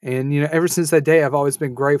 And ever since that day, I've always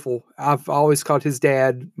been grateful. I've always called his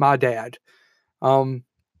dad my dad. And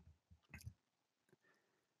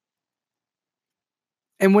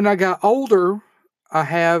when I got older, I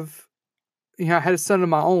have, I had a son of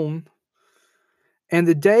my own. And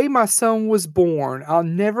the day my son was born, I'll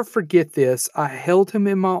never forget this. I held him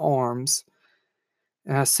in my arms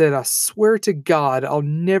and I said, I swear to God, I'll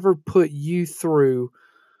never put you through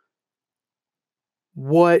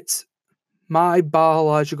what my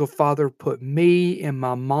biological father put me and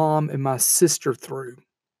my mom and my sister through.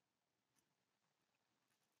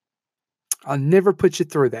 I'll never put you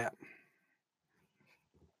through that.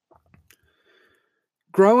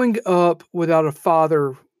 Growing up without a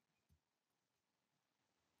father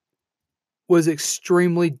was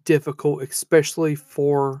extremely difficult, especially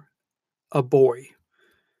for a boy.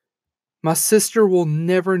 My sister will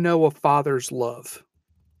never know a father's love.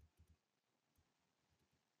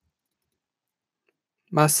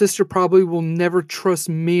 My sister probably will never trust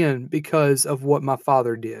men because of what my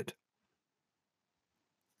father did.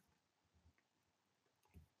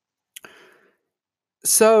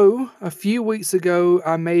 So, a few weeks ago,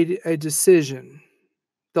 I made a decision.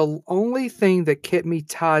 The only thing that kept me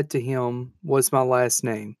tied to him was my last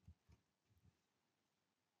name.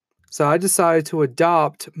 So, I decided to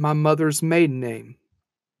adopt my mother's maiden name.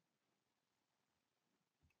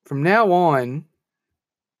 From now on,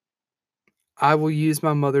 I will use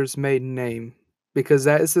my mother's maiden name because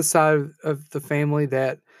that is the side of the family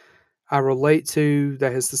that I relate to.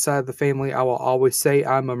 That is the side of the family I will always say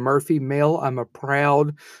I'm a Murphy male. I'm a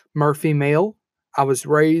proud Murphy male. I was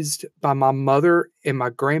raised by my mother and my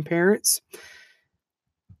grandparents.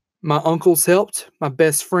 My uncles helped. My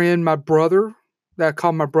best friend, my brother, that I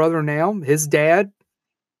call my brother now, his dad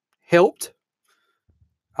helped.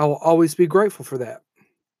 I will always be grateful for that.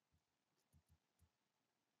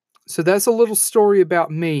 So that's a little story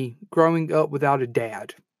about me growing up without a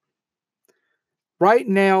dad. Right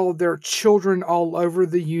now, there are children all over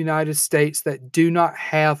the United States that do not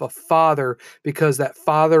have a father because that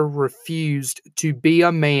father refused to be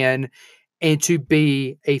a man and to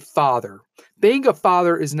be a father. Being a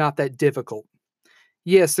father is not that difficult.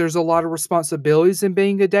 Yes, there's a lot of responsibilities in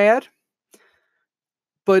being a dad,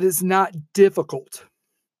 but it's not difficult.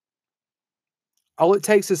 All it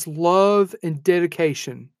takes is love and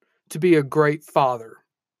dedication to be a great father.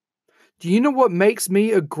 Do you know what makes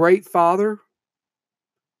me a great father?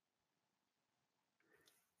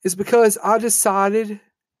 It's because I decided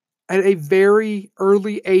at a very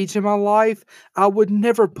early age in my life, I would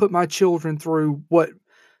never put my children through what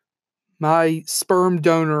my sperm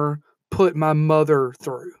donor put my mother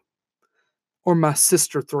through or my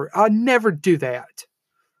sister through. I'd never do that.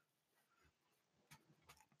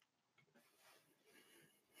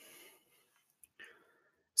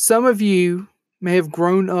 Some of you may have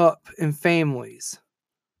grown up in families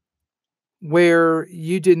where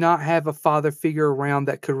you did not have a father figure around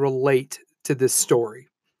that could relate to this story.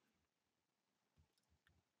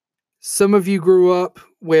 Some of you grew up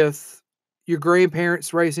with your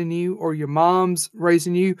grandparents raising you or your mom's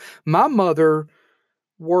raising you. My mother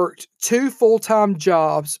worked 2 full-time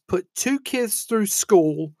jobs, put 2 kids through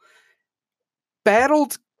school,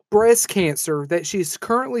 battled breast cancer that she's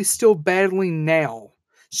currently still battling now.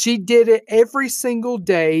 She did it every single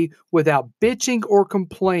day without bitching or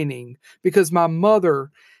complaining because my mother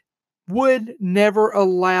would never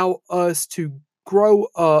allow us to grow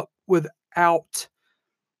up without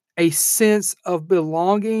a sense of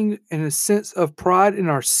belonging and a sense of pride in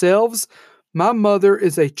ourselves. My mother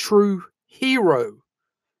is a true hero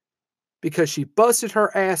because she busted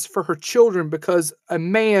her ass for her children because a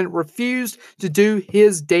man refused to do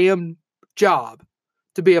his damn job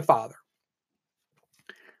to be a father.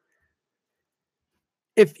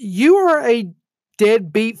 If you are a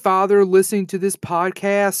deadbeat father listening to this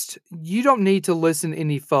podcast, you don't need to listen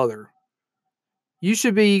any further. You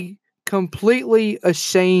should be completely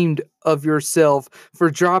ashamed of yourself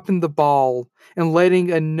for dropping the ball and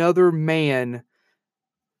letting another man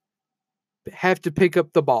have to pick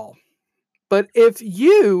up the ball. But if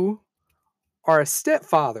you are a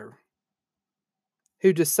stepfather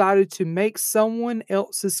who decided to make someone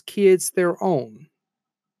else's kids their own,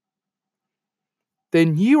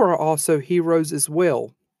 then you are also heroes as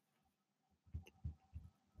well.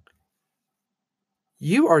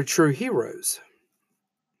 You are true heroes.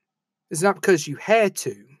 It's not because you had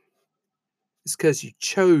to. It's because you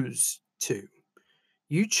chose to.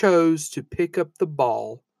 You chose to pick up the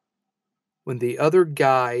ball when the other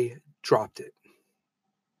guy dropped it.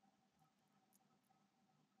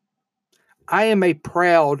 I am a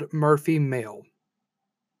proud Murphy male.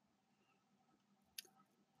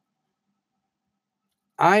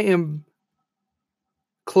 I am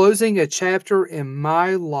closing a chapter in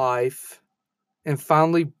my life and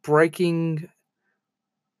finally breaking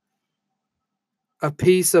a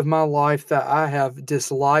piece of my life that I have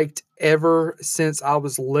disliked ever since I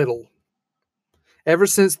was little. Ever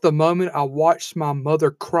since the moment I watched my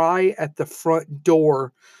mother cry at the front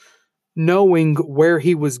door, knowing where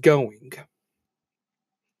he was going.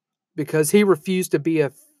 Because he refused to be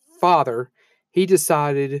a father, he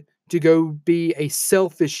decided to go be a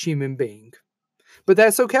selfish human being. But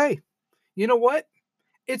that's okay. You know what?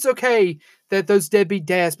 It's okay that those deadbeat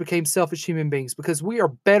dads became selfish human beings because we are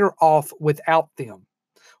better off without them.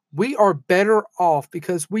 We are better off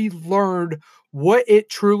because we learned what it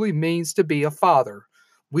truly means to be a father.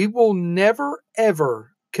 We will never,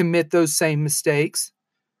 ever commit those same mistakes.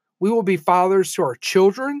 We will be fathers to our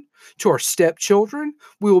children, to our stepchildren.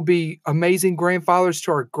 We will be amazing grandfathers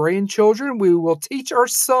to our grandchildren. We will teach our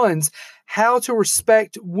sons how to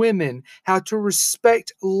respect women, how to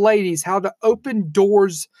respect ladies, how to open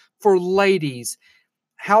doors for ladies,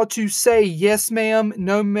 how to say yes, ma'am,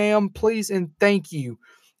 no, ma'am, please, and thank you.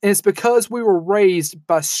 And it's because we were raised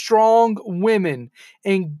by strong women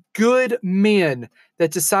and good men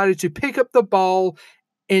that decided to pick up the ball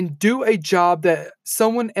and do a job that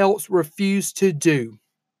someone else refused to do.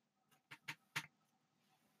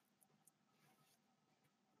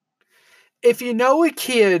 If you know a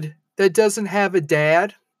kid that doesn't have a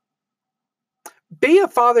dad, be a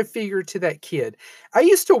father figure to that kid. I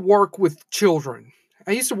used to work with children.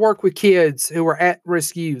 I used to work with kids who were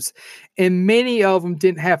at-risk youths, and many of them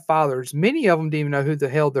didn't have fathers. Many of them didn't even know who the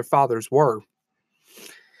hell their fathers were.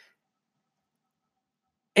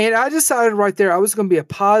 And I decided right there I was going to be a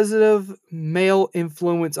positive male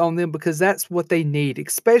influence on them because that's what they need,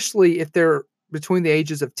 especially if they're between the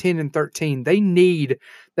ages of 10 and 13. They need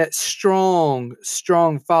that strong,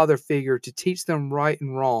 strong father figure to teach them right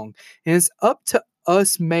and wrong. And it's up to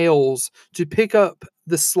us males to pick up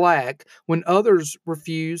the slack when others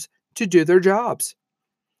refuse to do their jobs.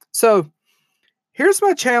 So here's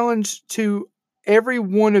my challenge to every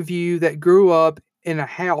one of you that grew up in a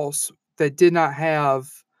house that did not have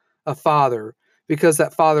a father because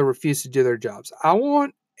that father refused to do their jobs. I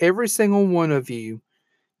want every single one of you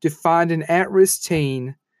to find an at-risk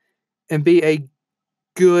teen and be a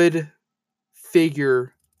good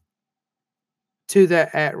figure to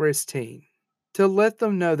that at-risk teen. To let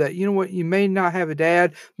them know that, you know what, you may not have a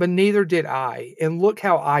dad, but neither did I. And look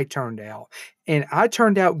how I turned out. And I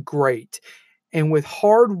turned out great. And with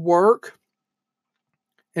hard work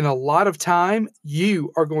and a lot of time,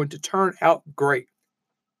 you are going to turn out great.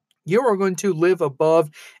 You are going to live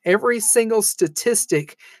above every single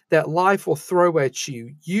statistic that life will throw at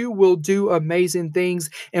you. You will do amazing things.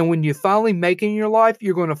 And when you finally make it in your life,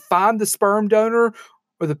 you're going to find the sperm donor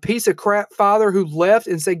or the piece of crap father who left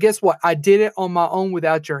and said, guess what? I did it on my own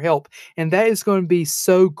without your help. And that is going to be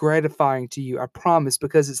so gratifying to you, I promise,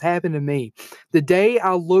 because it's happened to me. The day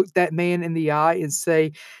I look that man in the eye and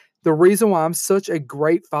say, the reason why I'm such a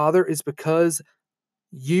great father is because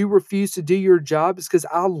you refuse to do your job, is because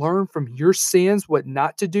I learned from your sins what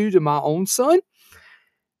not to do to my own son.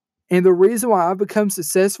 And the reason why I've become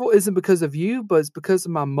successful isn't because of you, but it's because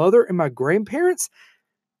of my mother and my grandparents.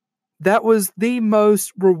 That was the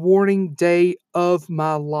most rewarding day of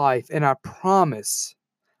my life. And I promise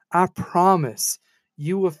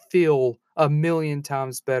you will feel a million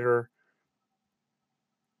times better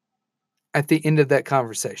at the end of that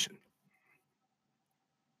conversation.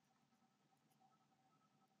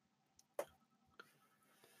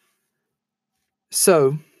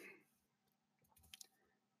 So,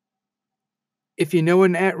 if you know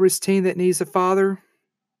an at-risk teen that needs a father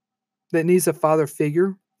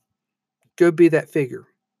figure, go be that figure.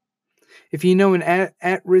 If you know an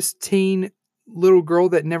at-risk teen little girl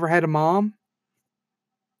that never had a mom,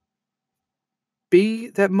 be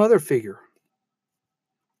that mother figure.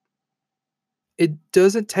 It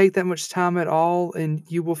doesn't take that much time at all, and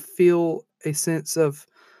you will feel a sense of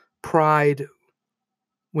pride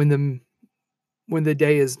when the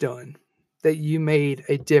day is done, that you made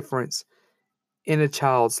a difference in a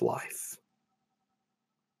child's life.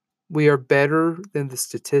 We are better than the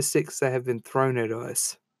statistics that have been thrown at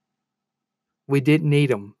us. We didn't need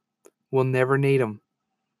them. We'll never need them.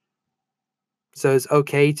 So it's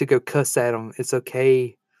okay to go cuss at them. It's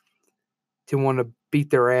okay to want to beat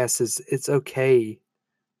their asses. It's okay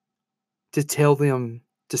to tell them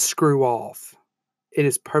to screw off. It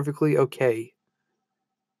is perfectly okay,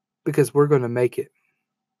 because we're going to make it.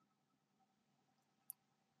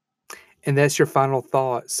 And that's your final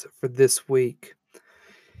thoughts for this week.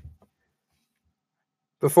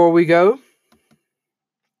 Before we go,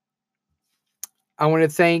 I want to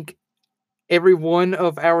thank every one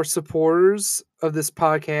of our supporters of this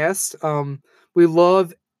podcast. We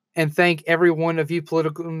love and thank every one of you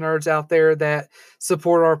political nerds out there that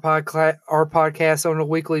support our podcast on a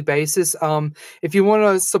weekly basis. If you want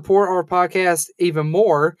to support our podcast even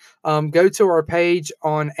more, go to our page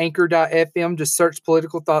on anchor.fm. Just search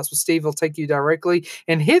Political Thoughts with Steve. It'll take you directly,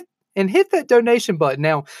 and hit that donation button.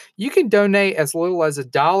 Now, you can donate as little as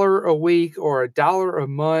 $1 a week or $1 a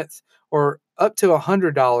month or up to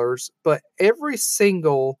 $100, but every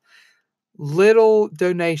single little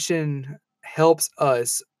donation helps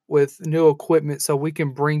us with new equipment so we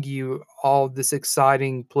can bring you all this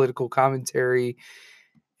exciting political commentary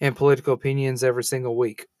and political opinions every single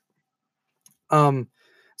week. So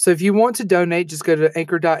if you want to donate, just go to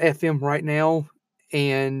anchor.fm right now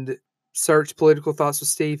and search Political Thoughts with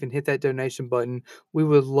Steve and hit that donation button. We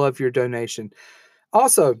would love your donation.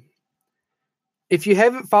 Also, if you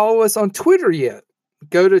haven't followed us on Twitter yet,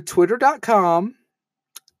 go to twitter.com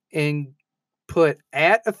and put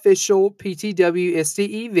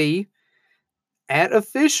 @officialPTWSTEV,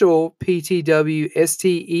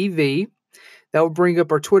 @officialPTWSTEV. That will bring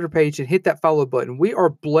up our Twitter page, and hit that follow button. We are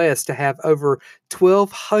blessed to have over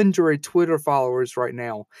 1,200 Twitter followers right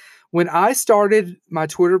now. When I started my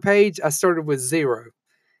Twitter page, I started with 0.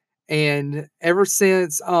 And ever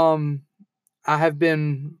since I have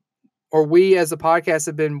been, or we as a podcast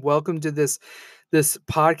have been welcomed to this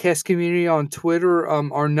podcast community on Twitter.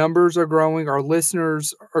 Our numbers are growing. Our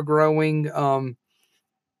listeners are growing.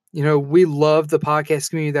 We love the podcast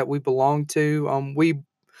community that we belong to.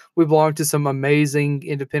 We belong to some amazing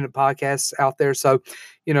independent podcasts out there. So,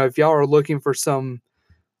 if y'all are looking for some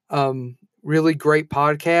really great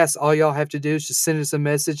podcasts, all y'all have to do is just send us a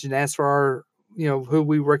message and ask for our, who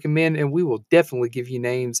we recommend, and we will definitely give you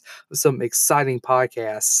names of some exciting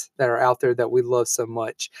podcasts that are out there that we love so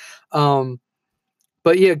much.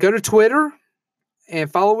 But yeah, go to Twitter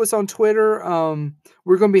and follow us on Twitter.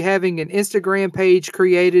 We're going to be having an Instagram page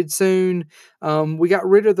created soon. We got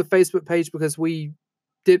rid of the Facebook page because we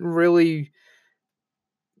didn't really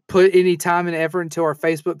put any time and effort into our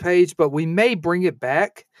Facebook page, but we may bring it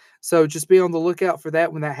back. So just be on the lookout for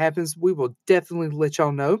that. When that happens, we will definitely let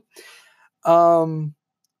y'all know.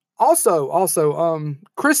 Also,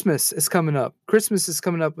 Christmas is coming up. Christmas is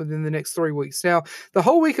coming up within the next 3 weeks. Now, the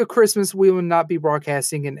whole week of Christmas, we will not be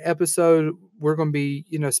broadcasting an episode. We're going to be,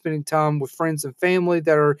 spending time with friends and family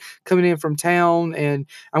that are coming in from town, and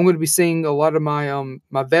I'm going to be seeing a lot of my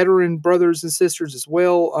my veteran brothers and sisters as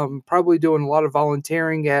well. Probably doing a lot of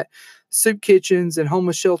volunteering at soup kitchens and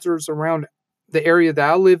homeless shelters around the area that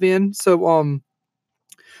I live in. So,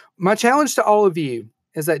 my challenge to all of you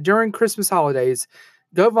is that during Christmas holidays,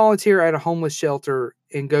 go volunteer at a homeless shelter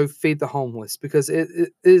and go feed the homeless, because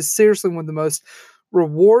it is seriously one of the most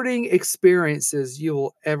rewarding experiences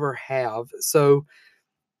you'll ever have. So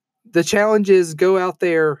the challenge is go out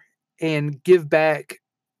there and give back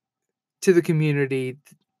to the community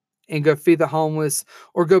and go feed the homeless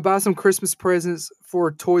or go buy some Christmas presents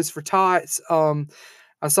for Toys for Tots.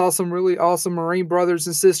 I saw some really awesome Marine brothers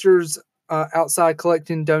and sisters outside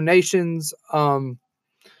collecting donations.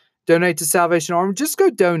 Donate to Salvation Army. Just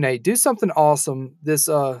go donate. Do something awesome this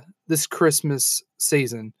Christmas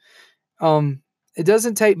season. It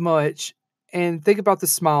doesn't take much, and think about the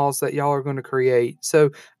smiles that y'all are going to create.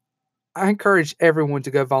 So I encourage everyone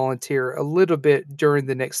to go volunteer a little bit during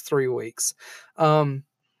the next 3 weeks.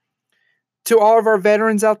 To all of our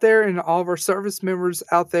veterans out there and all of our service members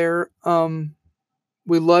out there,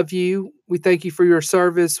 we love you. We thank you for your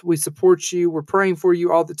service. We support you. We're praying for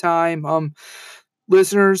you all the time.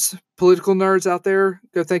 Listeners, political nerds out there,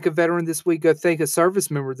 go thank a veteran this week. Go thank a service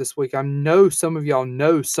member this week. I know some of y'all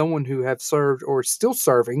know someone who have served or is still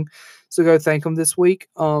serving, so go thank them this week.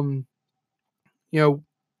 Our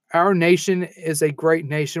nation is a great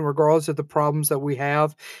nation, regardless of the problems that we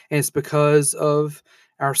have, and it's because of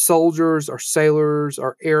our soldiers, our sailors,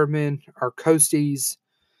 our airmen, our coasties,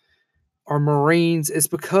 our Marines. It's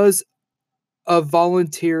because of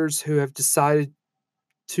volunteers who have decided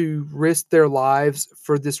to risk their lives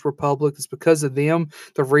for this republic. It's because of them,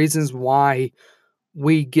 the reasons why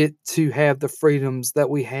we get to have the freedoms that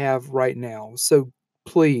we have right now. So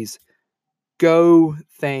please go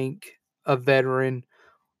thank a veteran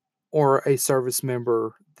or a service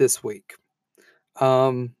member this week.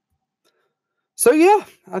 So yeah,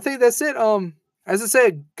 I think that's it. As I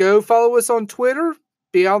said, go follow us on Twitter.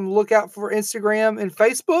 Be on the lookout for Instagram and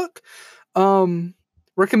Facebook.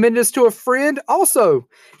 Recommend us to a friend. Also,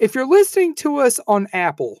 if you're listening to us on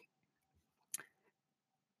Apple,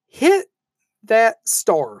 hit that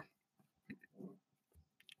star.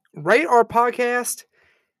 Rate our podcast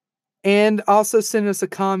and also send us a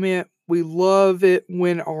comment. We love it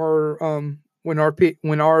when our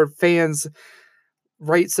fans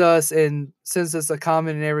rates us and sends us a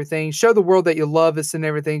comment and everything. Show the world that you love us and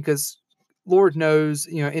everything, because Lord knows,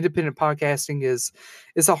 independent podcasting is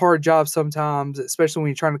a hard job sometimes, especially when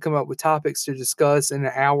you're trying to come up with topics to discuss in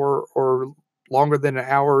an hour or longer than an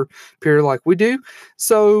hour period like we do.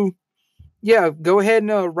 So yeah, go ahead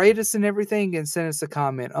and rate us and everything and send us a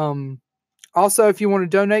comment. Also, if you want to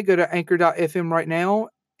donate, go to anchor.fm right now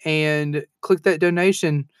and click that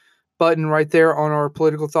donation button right there on our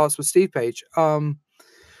Political Thoughts with Steve page.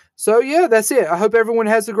 So yeah, that's it. I hope everyone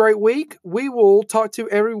has a great week. We will talk to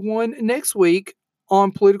everyone next week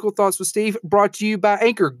on Political Thoughts with Steve, brought to you by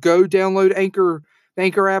Anchor. Go download the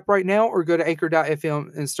Anchor app right now, or go to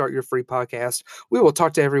anchor.fm and start your free podcast. We will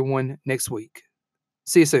talk to everyone next week.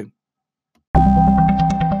 See you soon.